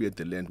expropriate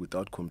the land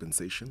without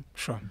compensation,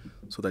 sure,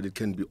 so that it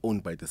can be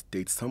owned by the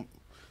state. It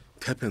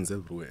happens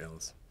everywhere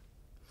else.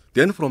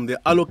 Then from there,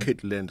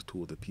 allocate land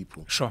to the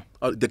people. Sure.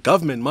 The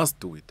government must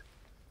do it.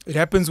 It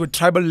happens with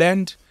tribal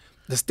land.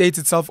 The state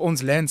itself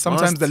owns land.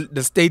 Sometimes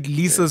the state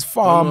leases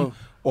farm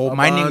or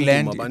mining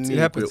land. It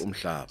happens.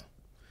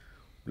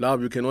 Now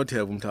you cannot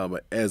have umhlaba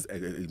as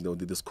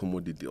this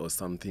commodity or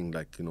something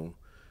like,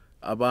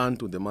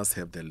 abantu, they must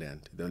have the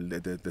land.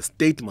 The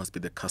state must be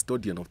the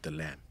custodian of the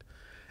land,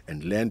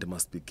 and land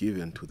must be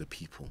given to the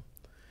people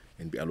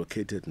and be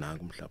allocated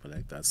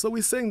like that. So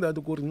we're saying that,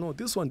 no,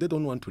 this one, they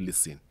don't want to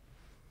listen.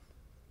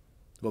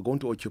 We're going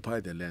to occupy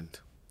the land.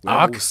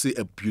 We see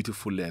a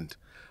beautiful land,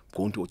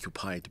 going to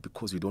occupy it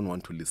because we don't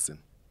want to listen.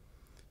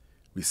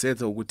 We said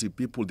that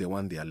people, they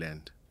want their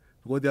land.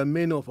 Because there are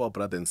many of our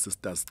brothers and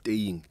sisters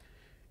staying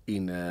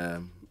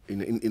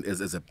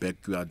as a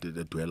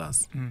backyard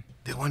dwellers.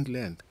 They want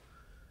land.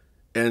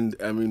 And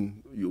I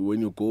mean,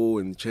 when you go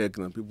and check,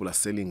 people are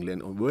selling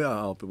land. Where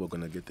are our people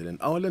going to get the land?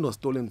 Our land was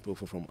stolen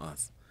from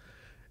us.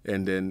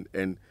 And then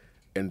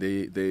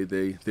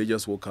they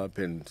just woke up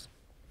and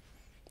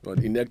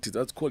enacted.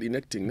 That's called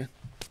enacting.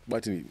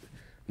 But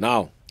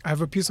now I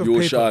have a piece of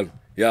paper.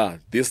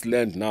 This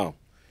land now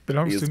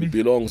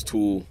belongs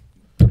to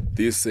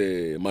these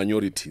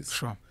minorities.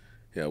 Sure.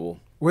 Yeah. Well,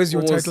 where's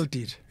your title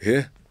deed?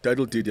 Yeah,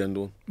 title deed,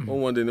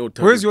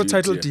 Where's your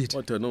title deed?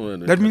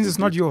 That means it's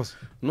not yours.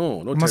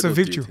 No, not must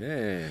evict you.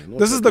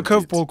 This is the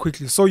curveball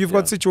quickly. So you've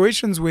got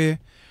situations where,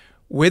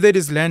 whether it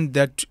is land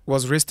that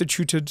was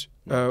restituted,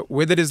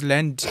 whether it is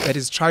land that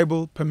is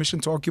tribal, permission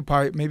to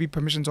occupy, maybe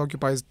permission to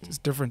occupy is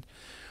different.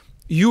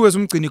 You as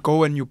Mgcini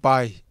go and you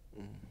buy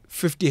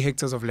 50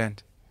 hectares of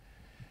land.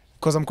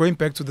 Because I'm going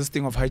back to this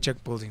thing of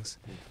hijacked buildings.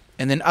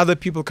 And then other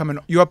people come in.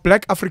 You are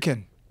black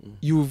African.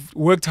 You've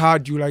worked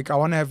hard. You like, I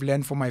want to have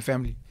land for my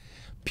family.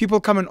 People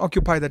come and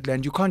occupy that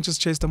land. You can't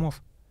just chase them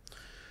off.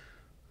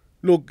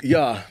 The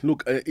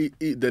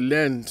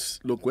land,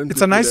 when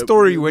it's a nice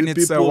story when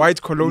it's a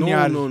white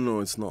colonial.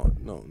 No, it's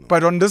not. No.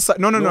 But on this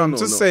side, I'm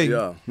just saying.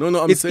 Yeah.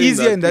 It's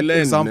easier in that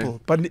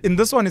example. But in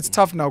this one, it's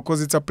tough now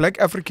because it's a black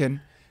African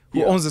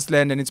who owns this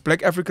land, and it's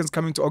black Africans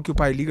coming to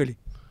occupy illegally.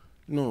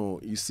 No,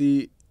 you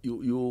see,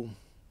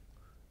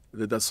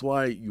 that's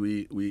why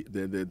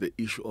the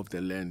issue of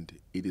the land,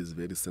 it is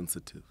very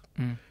sensitive.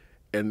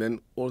 And then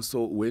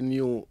also when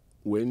you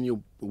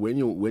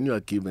are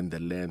given the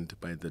land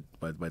by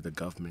the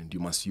government,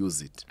 you must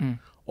use it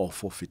or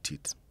forfeit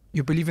it.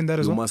 You believe in that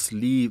as well? You must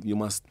leave.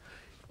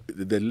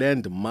 The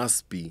land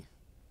must be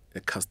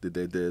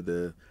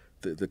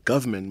the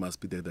government must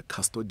be the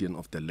custodian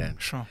of the land.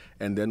 Sure.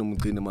 And then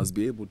Mgcini must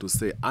be able to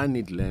say, I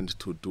need land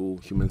to do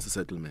human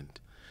settlement.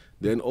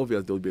 Then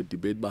obviously there will be a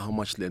debate about how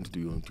much land do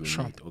you need.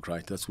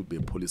 Right? That would be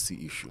a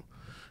policy issue.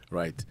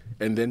 Right?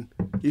 And then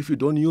if you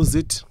don't use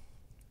it,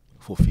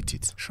 forfeit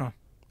it. Sure.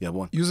 Yeah,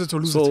 one. Use it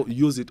or lose it. So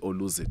use it or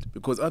lose it.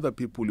 Because other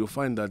people, you'll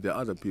find that there are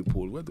other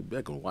people, whether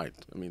black and white,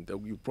 I mean,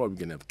 you probably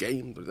can have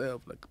game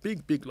reserve, like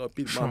big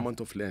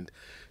amount of land.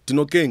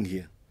 Dinokeng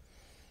here.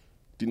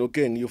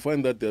 You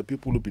find that there are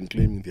people who've been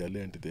claiming their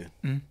land there.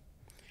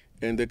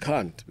 And they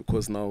can't,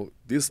 because now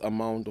this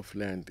amount of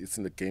land is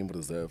in the game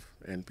reserve,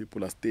 and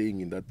people are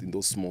staying in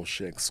those small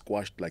shacks,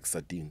 squashed like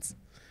sardines.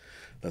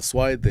 That's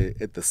why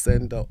at the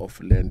center of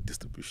land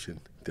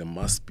distribution, there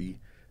must be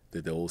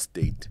the whole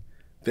state.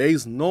 There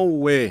is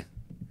nowhere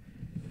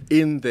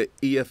in the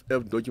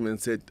EFF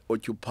document said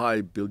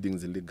occupy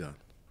buildings illegal.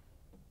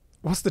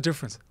 What's the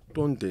difference?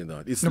 Don't do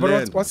that. It's but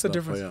land. What's the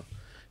difference?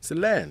 It's a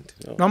land.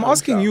 Now I'm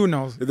asking you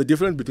now. There's a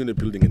difference between the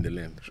building and the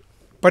land.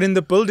 But in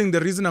the building,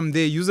 the reason I'm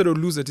there, use it or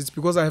lose it, it's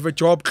because I have a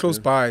job close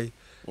by.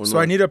 So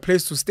I need a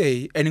place to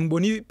stay. And in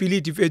Boni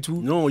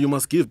no, you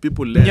must give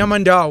people land.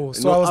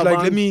 So I was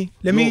like, let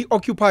me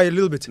occupy a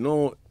little bit.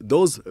 No,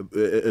 those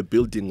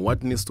building,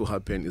 what needs to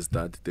happen is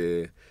that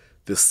the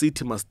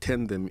city must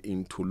turn them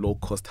into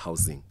low-cost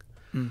housing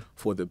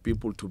for the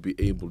people to be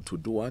able to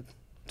do what?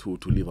 To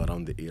live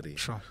around the area.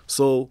 Sure.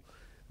 So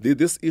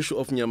This issue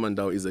of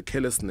Nyamandao is a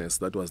carelessness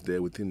that was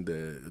there within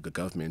the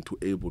government to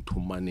able to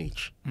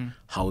manage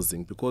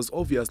housing, because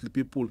obviously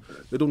people,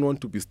 they don't want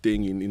to be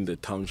staying in the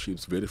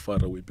townships very far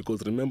away,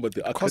 because remember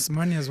it costs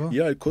money as well.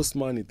 Yeah, it costs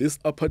money. This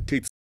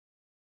apartheid.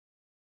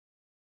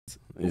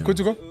 Yeah. Good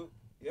to go?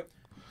 Yep.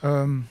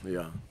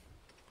 Yeah.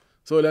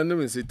 So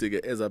London City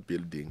as a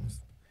buildings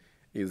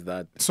is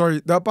that.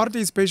 Sorry, the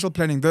apartheid spatial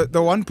planning.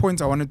 The one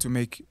point I wanted to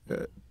make.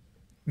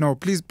 No,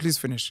 please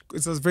finish.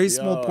 It's a very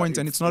small point,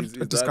 and it's not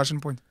a discussion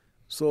point.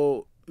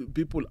 So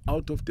people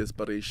out of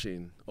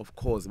desperation, of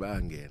course,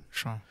 again.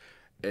 Sure.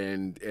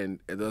 And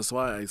that's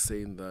why I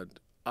say that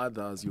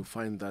others, you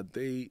find that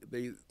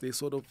they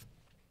sort of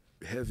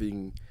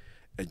having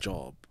a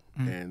job,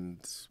 and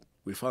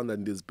we found that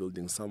in this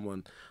building,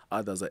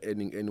 others are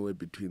earning anywhere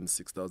between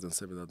 6,000,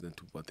 7,000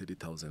 to about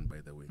 30,000,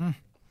 by the way.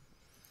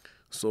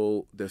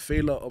 So the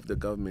failure of the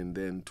government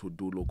then to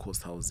do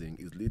low-cost housing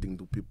is leading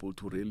to people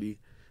to really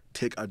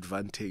take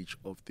advantage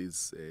of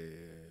these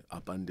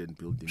abandoned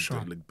buildings,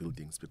 derelict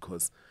buildings,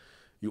 because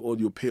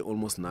you pay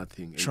almost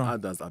nothing, and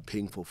others are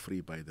paying for free,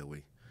 by the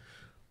way.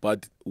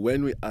 But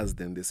when we asked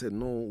them, they said,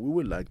 no, we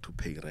would like to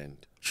pay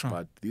rent,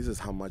 but this is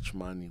how much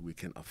money we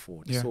can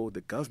afford. Yeah. So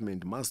the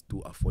government must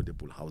do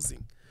affordable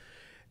housing.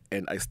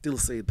 And I still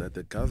say that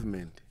the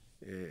government,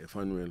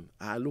 Penuel,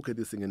 I look at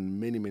this thing in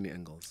many, many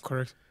angles.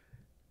 Correct.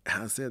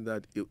 I said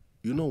that,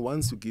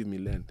 once you give me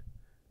land,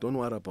 don't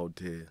worry about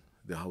the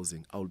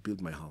housing. I'll build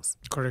my house.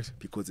 Correct.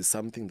 Because it's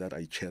something that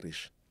I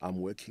cherish.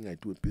 I'm working, I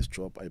do a piece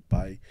job, I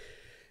buy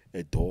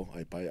a door,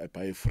 I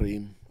buy a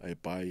frame, I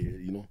buy,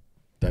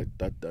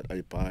 that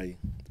I buy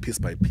piece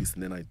by piece,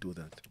 and then I do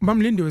that.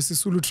 Mamlindi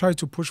Sisulu tried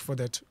to push for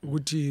that.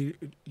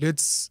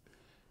 Let's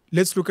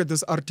look at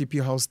this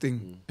RTP house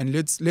thing, and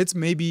let's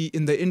maybe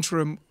in the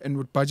interim and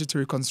with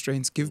budgetary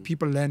constraints give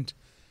people land.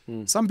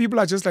 Some people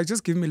are just like,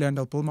 just give me land,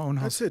 I'll build my own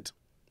house. That's it.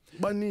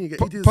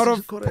 It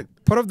is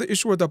correct. Part of the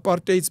issue with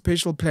apartheid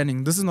spatial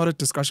planning, this is not a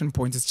discussion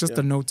point, it's just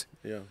a note.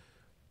 Yeah.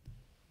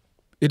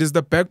 It is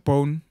the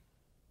backbone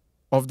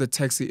of the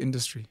taxi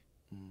industry.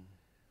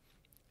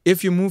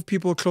 If you move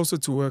people closer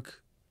to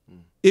work,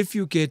 if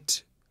you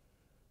get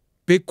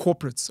big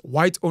corporates,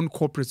 white-owned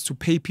corporates, to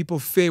pay people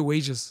fair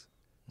wages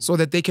so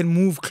that they can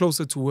move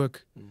closer to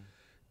work,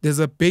 there's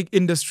a big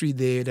industry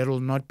there that will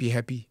not be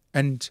happy.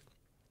 And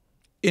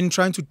in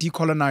trying to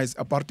decolonize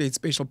apartheid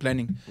spatial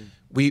planning,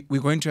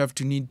 you're going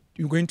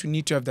to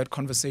need to have that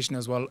conversation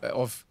as well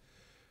of,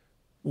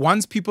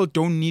 once people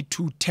don't need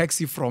to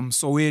taxi from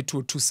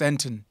Soweto to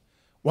Sandton,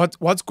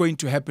 what's going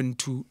to happen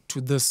to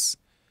this?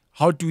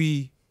 How do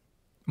we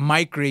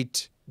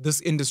migrate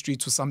this industry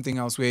to something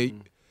else where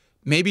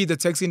maybe the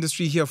taxi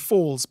industry here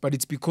falls, but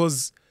it's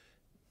because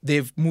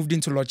they've moved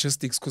into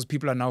logistics, because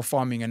people are now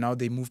farming and now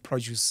they move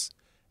produce,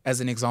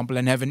 as an example,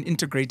 and have an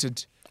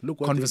integrated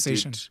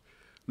conversation.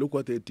 Look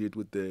what they did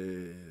with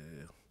the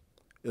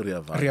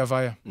Rea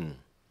Vaya.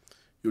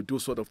 You do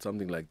sort of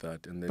something like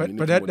that, and then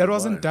but that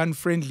wasn't done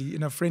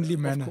in a friendly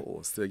manner. Of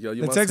course, the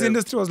taxi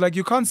industry was like,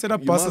 you can't set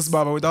up buses,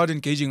 Baba, without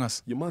engaging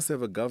us. You must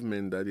have a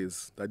government that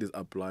is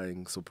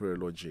applying superior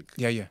logic.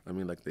 Yeah. I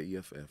mean, like the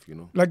EFF,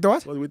 Like the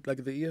what? Well,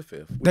 like the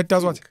EFF. That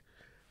does what?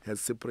 Has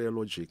superior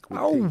logic.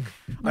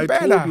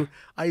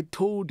 I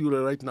told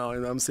you right now,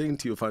 and I'm saying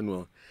to you,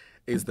 Penuel,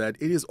 is that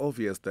it is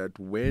obvious that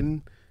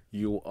when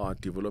you are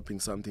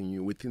developing something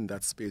new within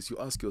that space, you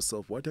ask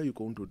yourself, what are you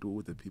going to do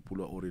with the people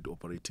who are already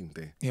operating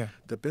there? Yeah.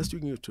 The best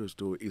thing you to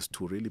do is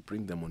to really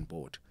bring them on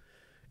board,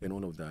 and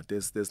all of that.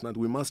 There's not.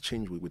 We must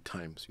change with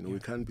times. We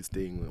can't be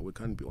staying. We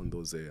can't be on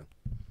those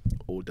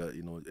older.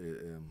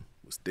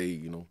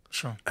 Stay.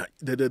 Sure.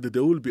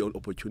 There will be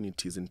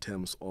opportunities in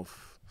terms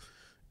of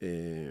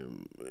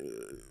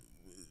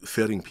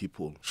ferrying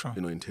people. Sure.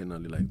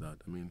 Internally like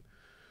that. I mean,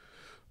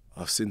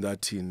 I've seen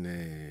that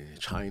in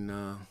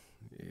China.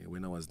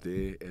 When I was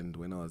there, and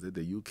when I was at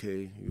the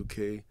UK,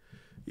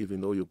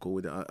 even though you go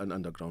with an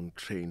underground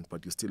train,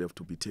 but you still have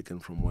to be taken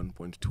from one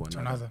point to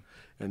another.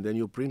 And then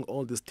you bring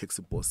all these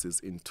taxi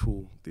bosses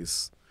into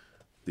this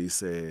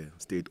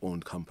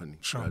state-owned company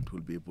that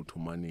will be able to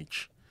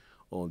manage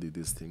all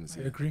these things.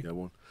 I agree.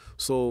 Yeah,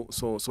 so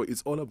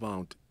it's all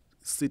about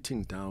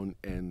sitting down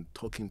and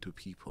talking to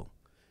people.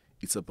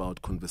 It's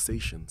about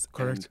conversations.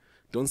 Correct. And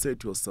don't say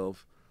to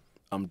yourself,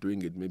 I'm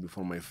doing it maybe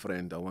for my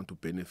friend, I want to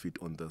benefit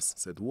on this.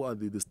 Said, who are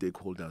the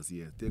stakeholders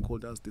here?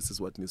 Stakeholders, this is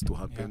what needs to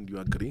happen. You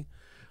agree?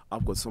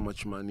 I've got so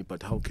much money,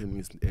 but how can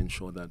we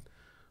ensure that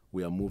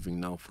we are moving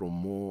now from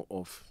more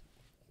of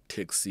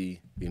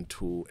taxi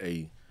into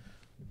a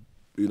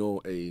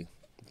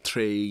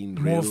train,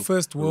 more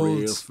first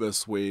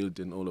world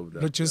and all of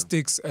that.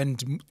 Logistics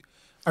and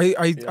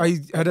I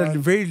had a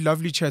very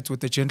lovely chat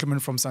with a gentleman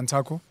from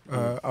Santaco.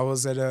 I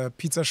was at a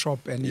pizza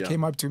shop and he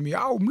came up to me,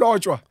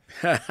 Mlojwa.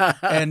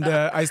 And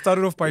I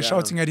started off by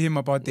shouting at him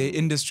about their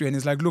industry, and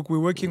he's like, look, we're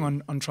working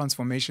on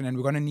transformation, and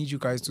we're going to need you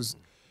guys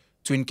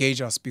to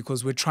engage us,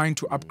 because we're trying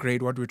to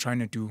upgrade what we're trying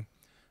to do.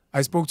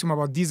 I spoke to him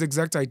about these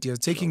exact ideas,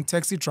 taking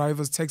taxi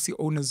drivers, taxi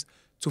owners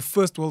to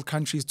first world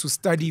countries to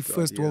study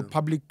first world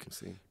public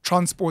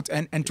transport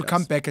and to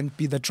come back and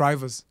be the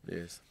drivers.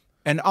 Yes.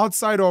 And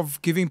outside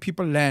of giving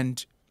people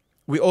land,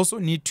 we also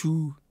need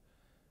to,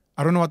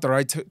 I don't know what the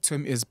right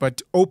term is,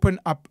 but open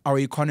up our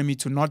economy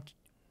to not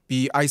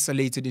be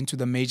isolated into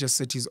the major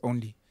cities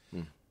only.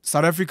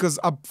 South Africa's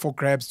up for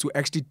grabs to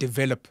actually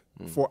develop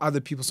for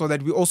other people so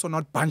that we're also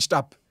not bunched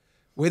up,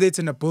 whether it's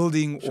in a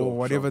building or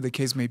whatever the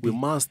case may be. We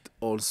must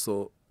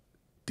also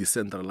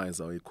decentralize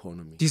our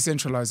economy.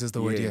 Decentralize is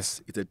the word, yes.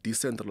 It's a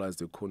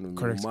decentralized economy.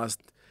 Correct. We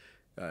must,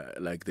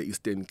 like the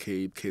Eastern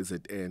Cape,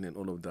 KZN and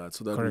all of that,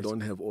 so that we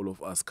don't have all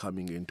of us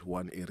coming into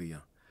one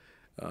area,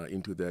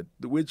 into that,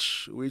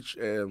 which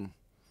you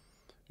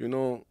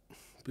know,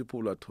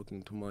 people are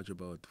talking too much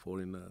about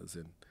foreigners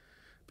and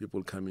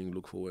people coming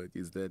look for work,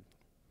 is that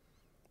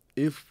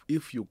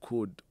if you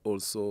could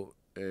also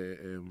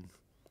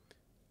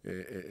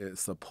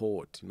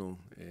support, you know,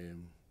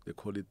 they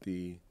call it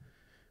the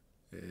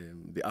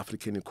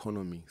African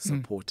economy,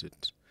 support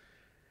it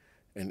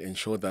and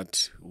ensure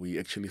that we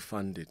actually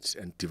fund it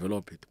and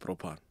develop it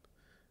proper.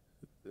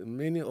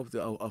 Many of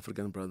our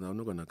African brothers are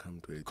not going to come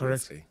to it.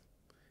 Correct.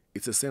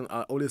 It's the same.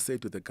 I always say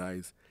to the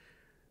guys,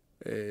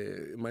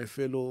 my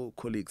fellow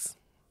colleagues,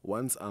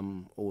 once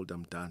I'm old,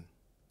 I'm done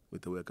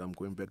with the work. I'm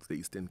going back to the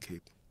Eastern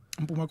Cape.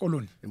 Because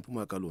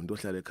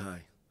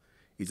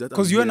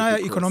you and I are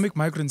economic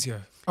migrants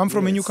here. I'm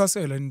from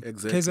Newcastle and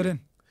KZN.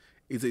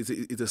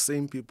 It's the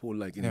same people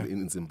like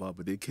in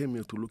Zimbabwe. They came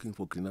here to looking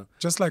for greener.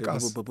 Just like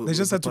us. They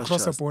just had to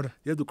cross the border.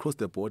 They had to cross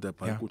the border,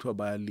 but go to a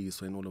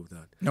Bayaliso and all of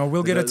that. No,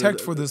 we'll get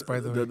attacked for this,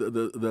 by the way.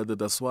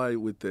 That's why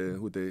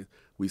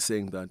we're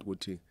saying that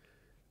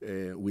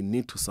we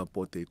need to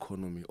support the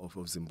economy of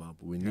Zimbabwe.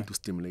 We need to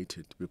stimulate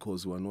it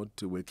because we are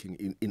not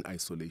working in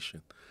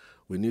isolation.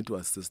 We need to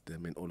assist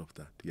them and all of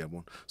that. Yeah,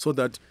 so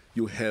that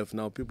you have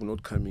now people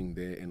not coming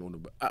there and all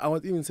of that. I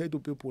would even say to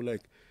people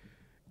like,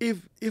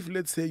 if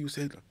let's say you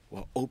said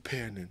we're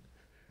open and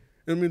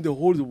I mean the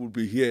whole will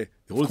be here,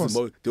 the whole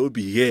Zimbabwe, they will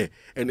be here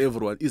and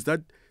everyone. Is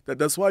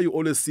that's why you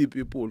always see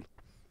people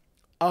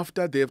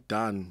after they've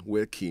done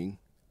working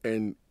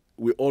and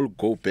we all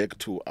go back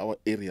to our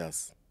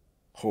areas,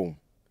 home.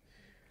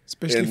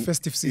 Especially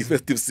festive season.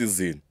 Festive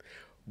season.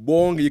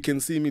 Bong, you can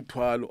see me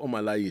twal or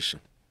Malaysia.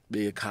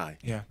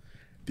 Yeah.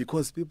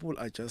 Because people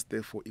are just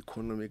there for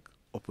economic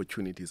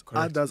opportunities.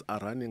 Correct. Others are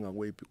running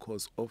away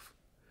because of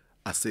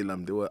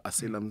asylum. They were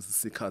asylum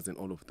seekers and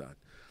all of that.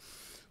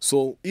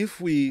 So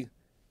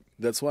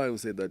that's why I would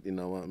say that in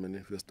our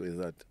manifesto is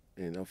that,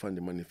 in our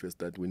funding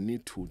manifesto, that we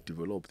need to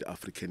develop the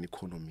African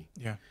economy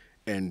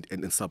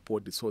and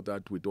support it so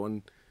that we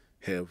don't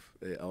have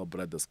our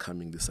brothers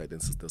coming this side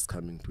and sisters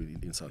coming to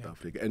in South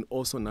Africa. And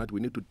also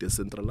we need to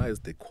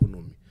decentralize the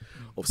economy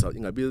of South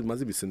Africa. It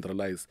must be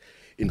centralized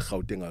in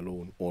Gauteng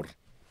alone or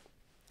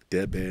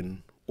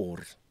Durban or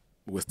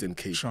Western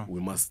Cape. Sure. We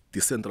must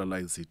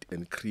decentralize it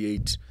and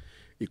create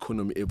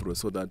economy everywhere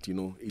so that, you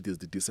know, it is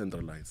the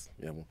decentralized.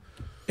 Yeah.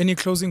 Any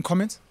closing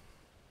comments?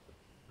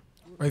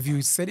 Or have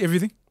you said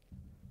everything?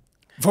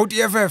 Vote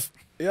EFF.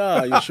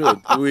 Yeah, you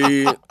should.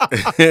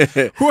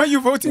 Who are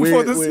you voting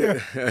for this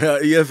year?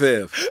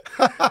 EFF.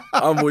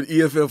 I'm with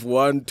EFF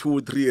 1,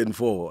 2, 3, and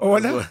 4. Oh,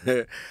 what?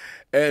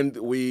 And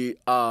we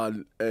are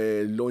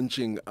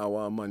launching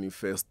our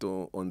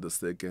manifesto on the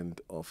 2nd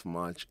of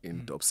March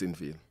in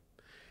Dobsonville.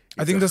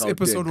 I think this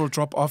episode will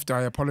drop after.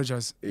 I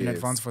apologize in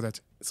advance for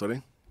that.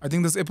 Sorry? I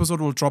think this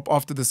episode will drop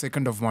after the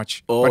 2nd of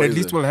March. But at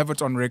least we'll have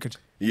it on record.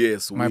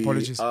 Yes. My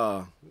apologies. We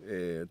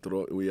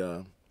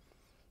are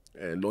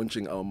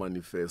launching our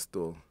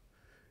manifesto.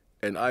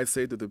 And I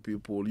say to the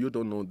people, you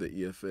don't know the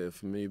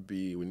EFF.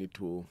 Maybe we need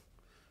to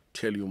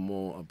tell you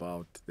more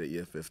about the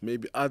EFF.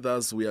 Maybe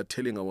others, we are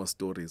telling our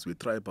stories. We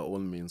try by all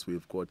means.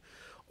 We've got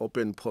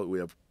we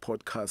have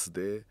podcasts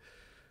there.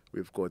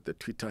 We've got the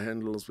Twitter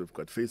handles. We've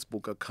got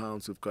Facebook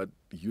accounts. We've got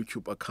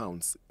YouTube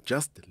accounts.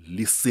 Just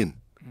listen.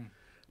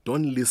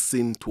 Don't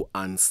listen to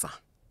answer.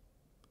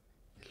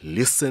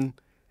 Listen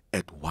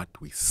at what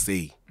we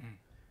say.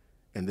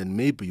 And then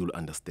maybe you'll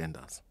understand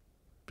us.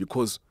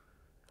 Because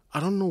I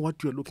don't know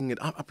what you're looking at.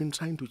 I've been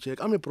trying to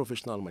check. I'm a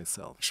professional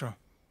myself. Sure.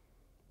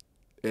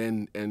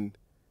 And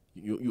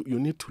you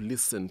need to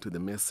listen to the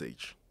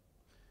message.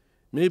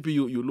 Maybe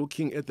you're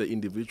looking at the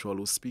individual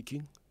who's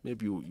speaking.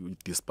 Maybe you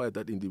despise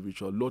that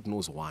individual. Lord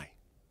knows why.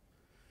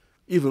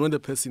 Even when the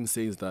person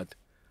says that,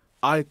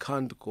 I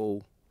can't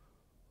go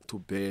to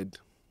bed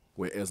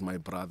whereas my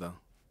brother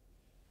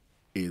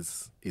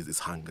is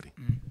hungry.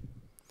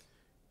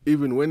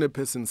 Even when a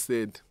person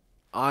said,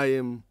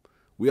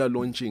 we are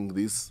launching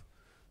this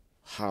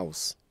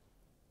house,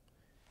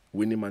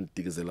 Winnie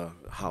Mantigazela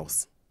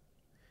house,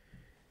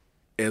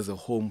 as a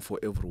home for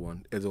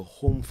everyone, as a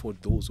home for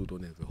those who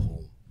don't have a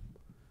home,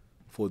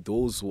 for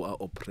those who are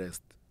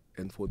oppressed,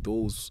 and for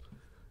those,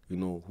 you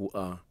know, who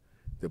are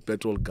the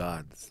petrol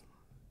guards,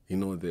 you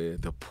know,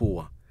 the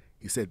poor.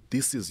 He said,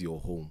 this is your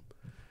home.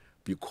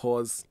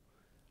 Because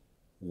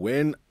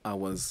when I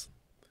was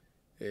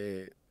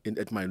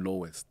at my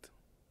lowest,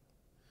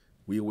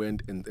 we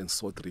went and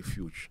sought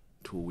refuge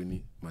to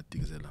Winnie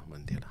Madikizela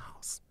Mandela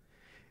House.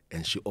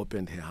 And she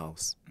opened her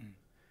house.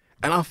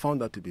 And I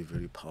found that to be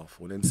very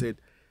powerful and said,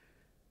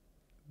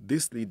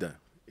 this leader,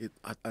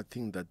 I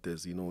think that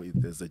there's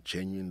a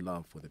genuine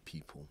love for the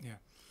people. Yeah.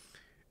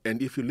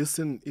 And if you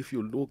listen, if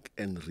you look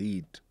and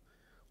read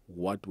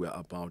what we're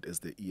about as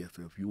the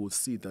EFF, you will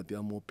see that there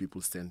are more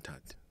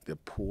people-centered, the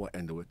poor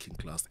and the working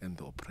class and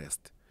the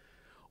oppressed.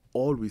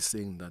 All we're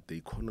saying that the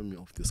economy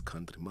of this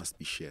country must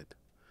be shared.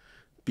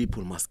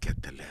 People must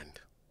get the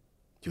land.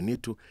 You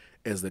need to,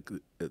 as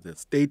the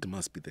state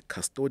must be the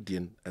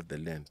custodian of the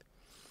land.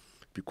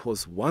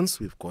 Because once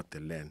we've got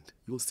the land,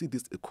 you'll see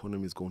this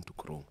economy is going to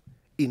grow.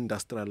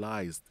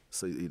 Industrialize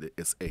the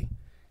SA,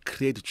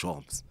 create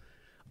jobs.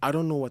 I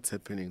don't know what's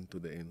happening to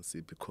the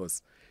ANC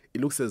because it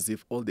looks as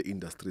if all the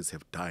industries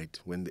have died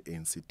when the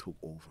ANC took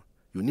over.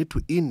 You need to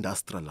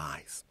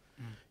industrialize.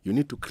 You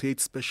need to create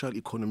special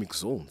economic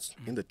zones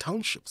in the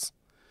townships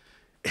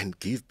and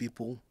give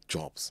people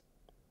jobs.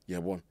 Yeah,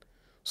 one.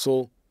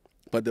 So,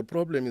 but the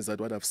problem is that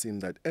what I've seen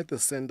that at the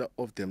center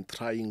of them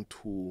trying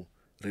to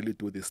really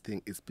do this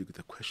thing is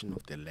the question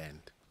of the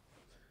land.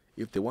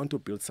 If they want to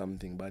build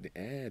something, but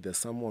there's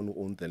someone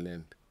who owns the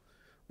land.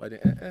 But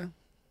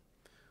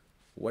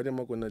what am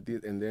I going to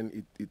do? And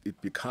then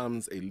it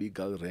becomes a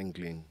legal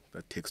wrangling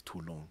that takes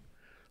too long.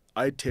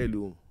 I tell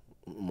you,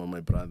 my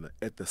brother,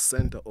 at the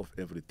center of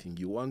everything,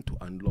 you want to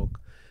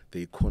unlock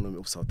the economy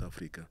of South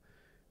Africa.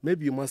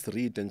 Maybe you must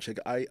read and check.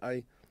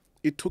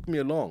 It took me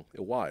a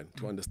while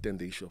to understand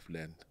the issue of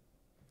land.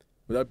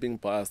 Without being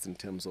biased in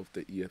terms of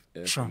the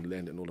EFF and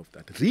land and all of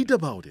that. Read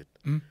about it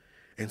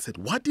and said,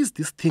 what is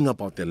this thing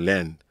about the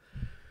land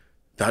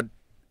that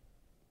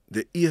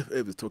the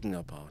EFF is talking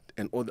about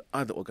and all the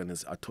other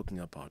organizations are talking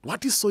about?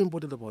 What is so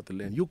important about the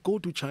land? You go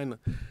to China,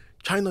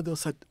 they'll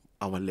say,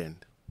 our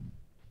land.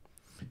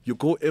 You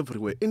go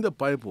everywhere. In the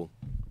Bible,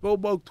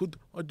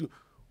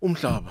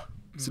 umhlaba,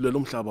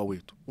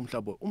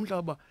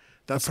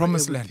 that's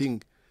promised everything.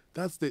 land.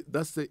 That's the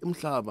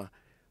umhlaba.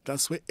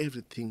 That's where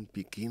everything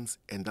begins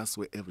and that's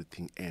where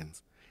everything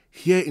ends.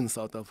 Here in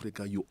South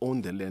Africa, you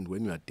own the land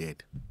when you are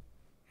dead.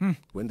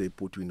 When they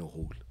put you in a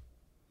hole.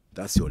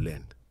 That's your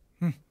land.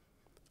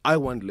 I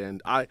want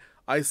land. I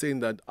saying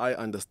that I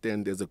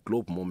understand there's a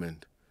globe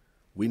moment.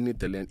 We need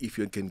the land. If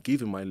you can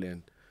give me my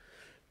land,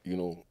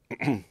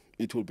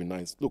 it will be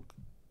nice. Look,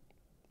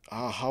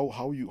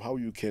 how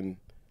you can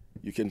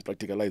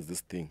practicalize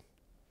this thing.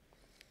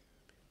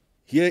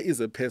 Here is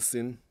a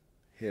person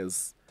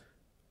has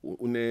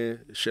une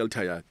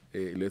shelter,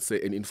 let's say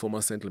an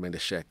informal settlement, a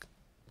shack.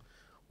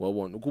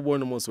 When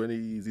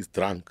he's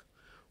drunk,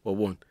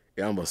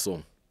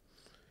 song.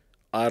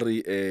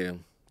 Ari,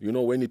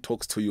 when he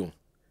talks to you,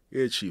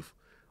 hey chief,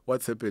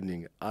 what's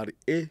happening? Ari,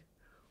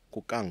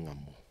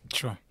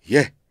 Sure.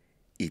 Yeah,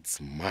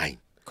 it's mine.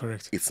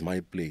 Correct. It's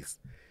my place.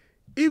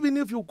 Even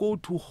if you go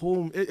to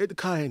home, at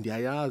kind,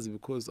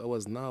 because I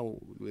was now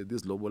with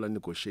these lobola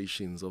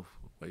negotiations of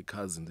my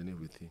cousins and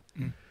everything.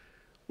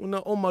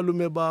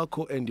 Omalume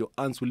bako and your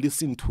aunts will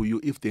listen to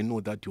you if they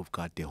know that you've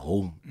got a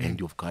home and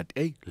you've got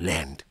a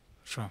land.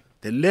 Sure.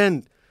 The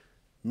land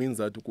means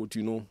that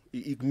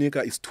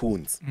ignika is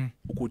tones.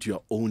 You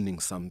are owning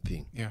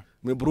something. Yeah.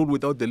 My bro,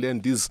 without the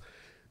land, these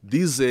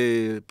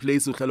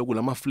places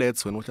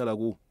flats when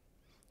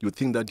you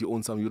think that you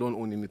own something, you don't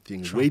own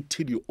anything. Sure. Wait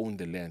till you own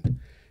the land.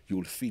 You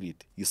will feel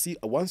it. You see,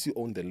 once you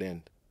own the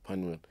land,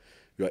 Penuel,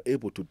 you are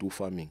able to do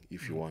farming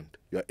if you want.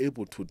 You are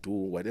able to do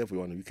whatever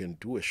you want. You can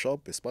do a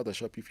shop, a spider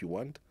shop if you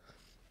want.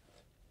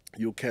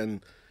 You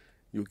can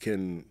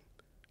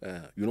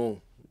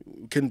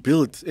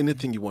build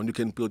anything you want. You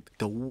can build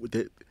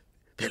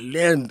the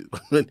land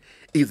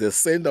is the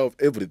center of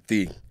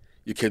everything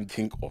you can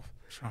think of.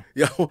 Sure.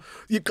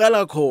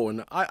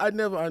 I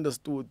never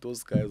understood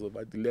those guys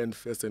about the land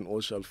first and all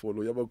shall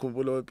follow.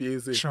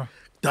 Sure.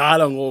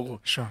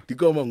 Sure.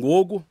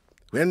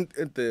 When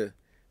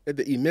at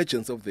the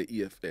emergence of the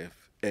EFF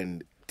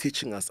and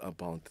teaching us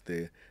about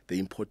the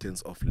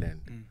importance of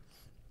land.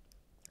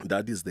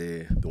 That is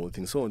the whole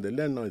thing. So the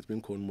land now is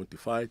being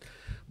commodified,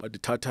 but the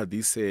Tata,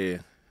 this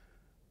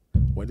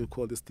what do you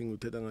call this thing?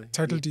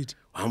 Title deed.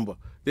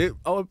 They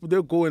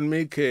go and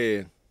make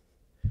a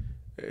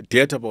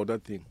debt about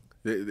that thing.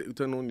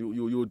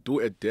 You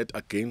do a debt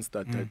against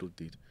that title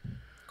deed.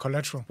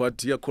 Collateral.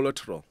 But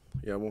collateral.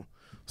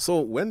 So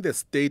when the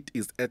state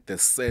is at the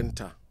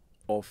center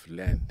of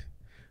land,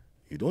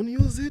 you don't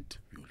use it,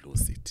 you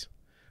lose it.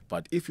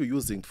 But if you're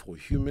using it for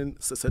human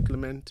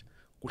settlement,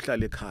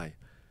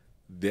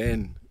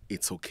 then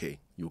it's okay.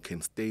 You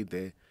can stay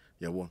there.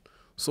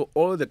 So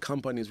all the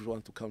companies who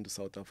want to come to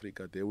South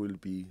Africa, the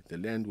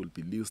land will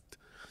be leased.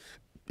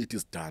 It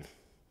is done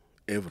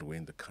everywhere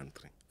in the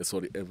country.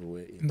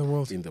 Everywhere in the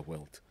world.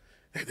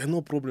 There's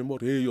no problem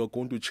about, hey, you are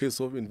going to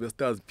chase off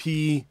investors.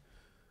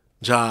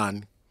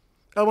 John.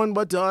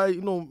 But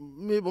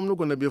maybe I'm not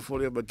going to be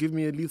forever. Give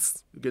me a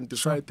lease. You can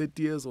decide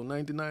 30 years or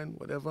 99,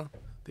 whatever,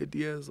 30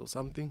 years or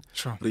something.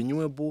 Sure.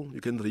 Renewable,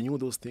 you can renew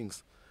those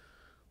things.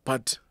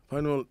 But,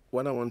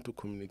 what I want to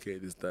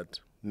communicate is that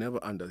never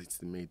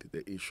underestimate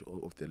the issue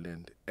of the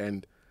land.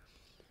 And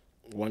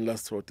one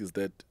last thought is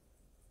that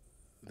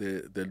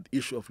the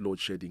issue of load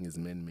shedding is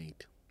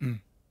man-made.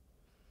 When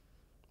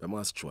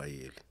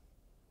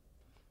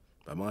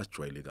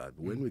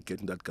we get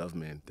in that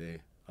government there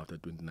after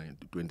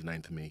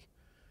 29th May,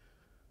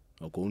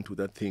 are going to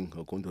that thing,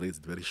 are going to raise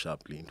it very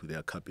sharply into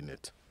their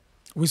cabinet.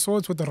 We saw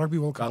it with the Rugby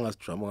World Cup.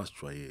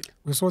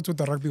 We saw it with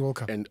the Rugby World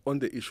Cup. And on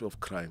the issue of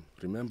crime,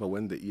 remember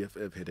when the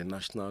EFF had a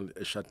national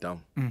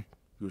shutdown,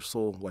 you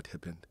saw what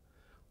happened.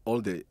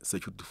 All the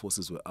security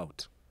forces were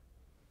out.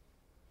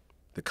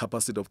 The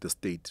capacity of the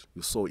state,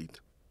 you saw it.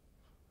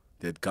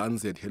 They had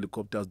guns, they had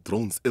helicopters,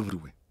 drones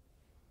everywhere.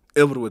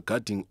 Everywhere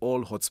guarding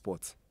all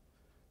hotspots.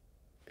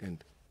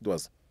 And it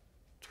was...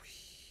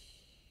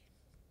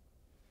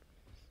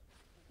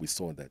 We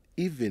saw that.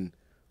 Even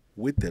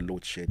with the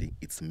load shedding,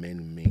 it's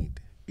man-made.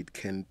 It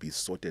can be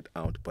sorted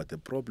out. But the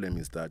problem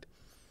is that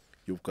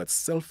you've got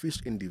selfish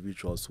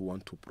individuals who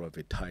want to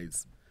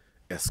privatize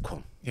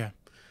Eskom. Yeah.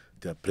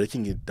 They're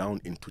breaking it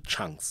down into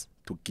chunks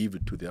to give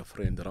it to their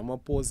friend.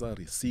 Ramaphosa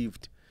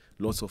received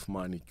lots of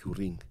money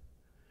during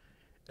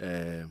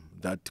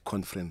that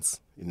conference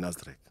in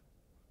Nasrec,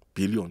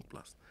 billion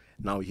plus.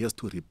 Now he has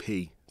to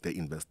repay the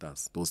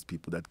investors, those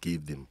people that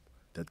gave him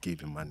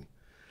money.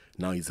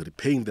 Now he's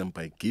repaying them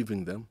by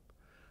giving them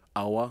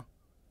our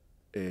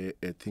the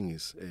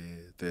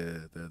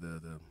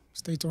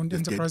state-owned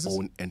enterprises.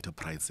 State-owned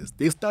enterprises.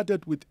 They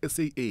started with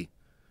SAA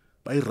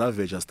by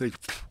Ravage straight.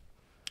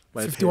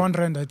 51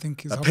 rand, I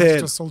think, is how much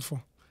it was sold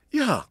for.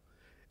 Yeah,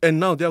 and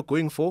now they are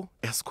going for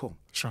Eskom.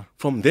 Sure.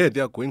 From there, they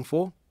are going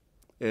for.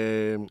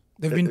 They've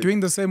been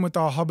doing the same with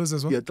our harbors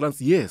as well. Yeah,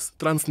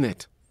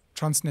 Transnet.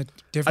 Transnet,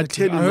 definitely. I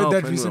tell you heard now,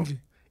 that Penuel, recently.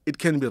 It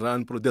can be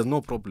run, there's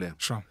no problem.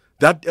 Sure.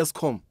 That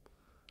Eskom,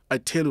 I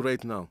tell you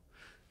right now,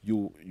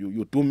 you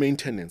do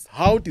maintenance.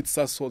 How did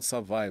Sasol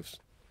survive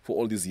for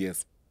all these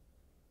years?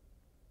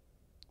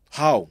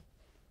 How?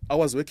 I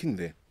was working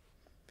there.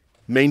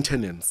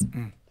 Maintenance.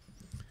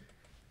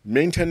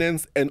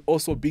 Maintenance, and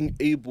also being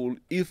able,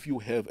 if you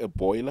have a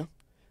boiler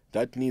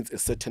that needs a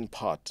certain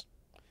part,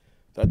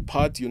 that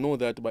part, you know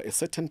that by a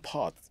certain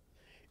part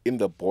in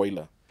the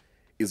boiler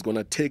is going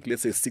to take,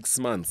 let's say, 6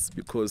 months,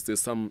 because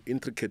there's some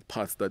intricate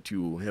parts that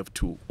you have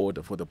to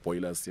order for the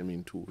boilers,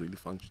 to really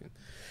function.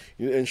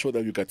 You ensure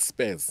that you got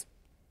spares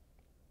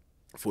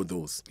for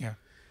those. Yeah.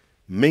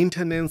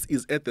 Maintenance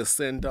is at the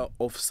center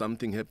of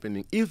something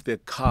happening. If the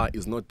car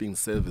is not being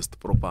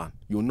serviced proper,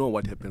 you know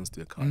what happens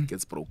to the car. It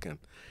gets broken.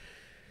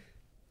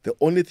 The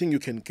only thing you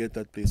can get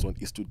that based on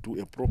is to do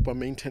a proper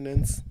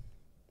maintenance,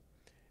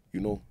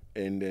 and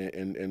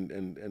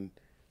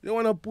they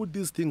want to put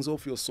these things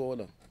off your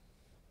solar.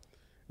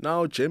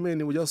 Now,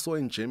 Germany, we just saw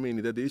in Germany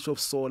that the issue of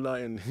solar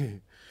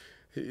and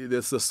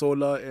there's the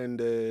solar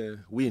and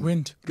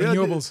wind.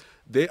 Renewables.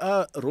 They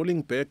are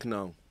rolling back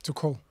now. To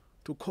coal.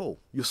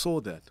 You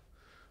saw that.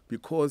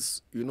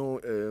 Because,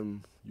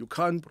 you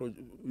can't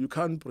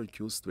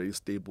produce very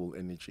stable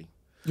energy.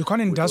 You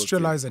can't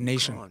industrialize a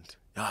nation.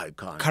 Yeah, you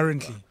can't.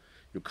 Currently.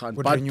 You can't.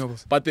 With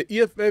renewables. But the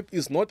EFF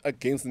is not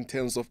against in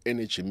terms of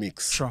energy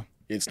mix. Sure.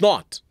 It's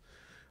not.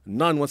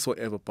 None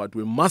whatsoever. But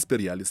we must be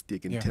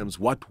realistic in terms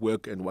of what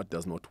works and what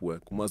does not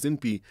work. We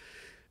mustn't be.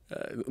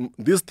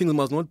 These things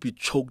must not be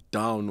choked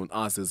down on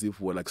us as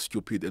if we're like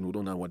stupid and we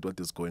don't know what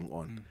is going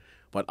on.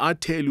 But I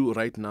tell you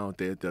right now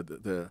that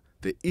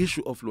the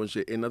issue of load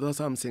shedding, and that's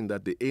why I'm saying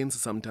that the ANC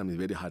sometimes is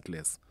very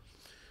heartless.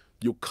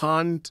 You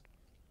can't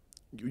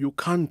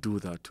do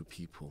that to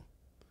people.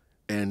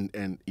 And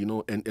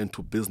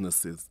to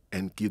businesses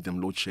and give them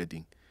load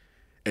shedding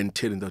and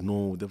tell them that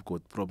no, they've got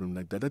a problem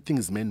like that. That thing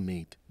is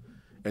man-made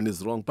and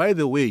it's wrong. By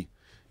the way,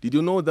 did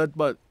you know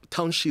that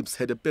townships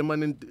had a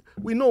permanent...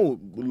 We know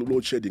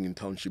load shedding in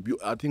township.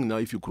 I think now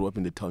if you grew up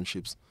in the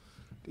townships,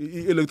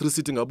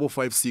 electricity above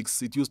 5,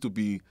 6, it used to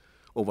be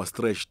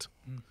overstretched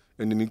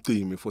and then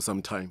it for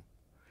some time.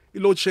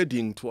 Load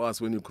shedding to us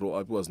when you grow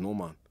up was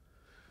normal.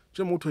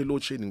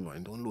 Load shedding,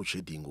 don't load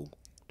shedding.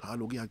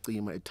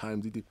 At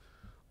times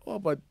oh,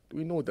 but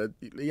we know that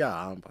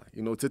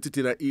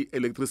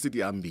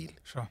electricity ambil.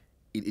 Sure.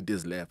 It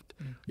is left.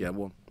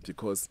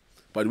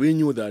 But we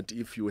knew that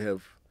if you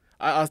have...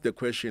 I asked the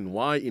question,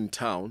 why in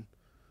town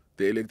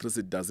the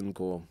electricity doesn't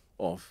go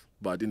off,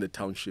 but in the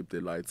township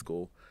the lights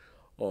go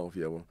off.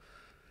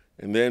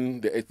 And then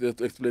the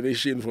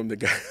explanation from the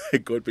guy I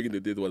got back in the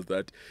day was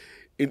that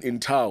in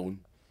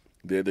town,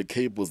 the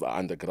cables are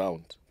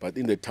underground, but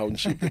in the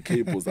township the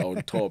cables are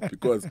on top,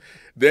 because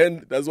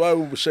then that's why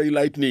we share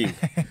lightning.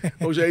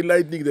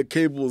 The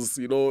cables,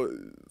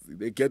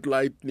 they get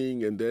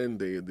lightning and then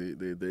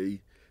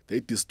they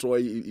destroy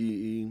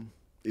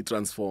a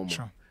transformer.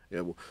 Sure.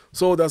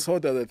 So that's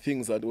what are the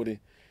things that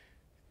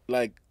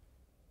like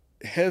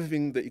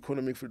having the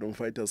economic freedom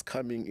fighters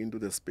coming into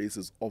the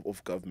spaces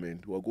of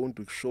government. We're going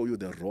to show you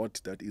the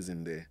rot that is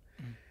in there,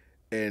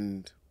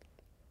 and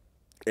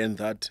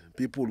that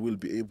people will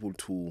be able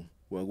to,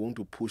 we're going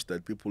to push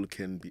that people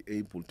can be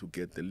able to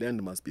get the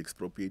land must be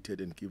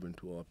expropriated and given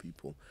to our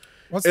people.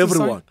 What's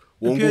everyone.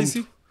 The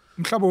PIC?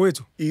 Mhlaba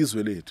wethu.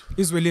 Izwe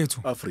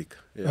lethu. Africa.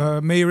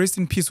 Yeah. May you rest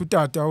in peace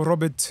utata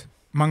Robert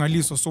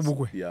Mangaliso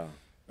Sobukwe. Yeah.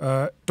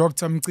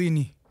 Dr.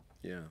 Mgcini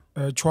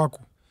Tshwaku.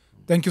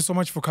 Thank you so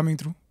much for coming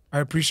through. I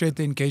appreciate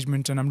the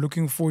engagement, and I'm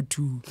looking forward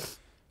to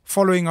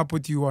following up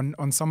with you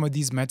on some of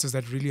these matters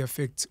that really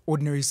affect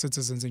ordinary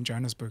citizens in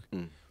Johannesburg.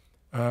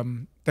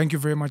 Thank you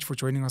very much for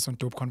joining us on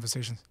Dope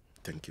Conversations.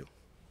 Thank you.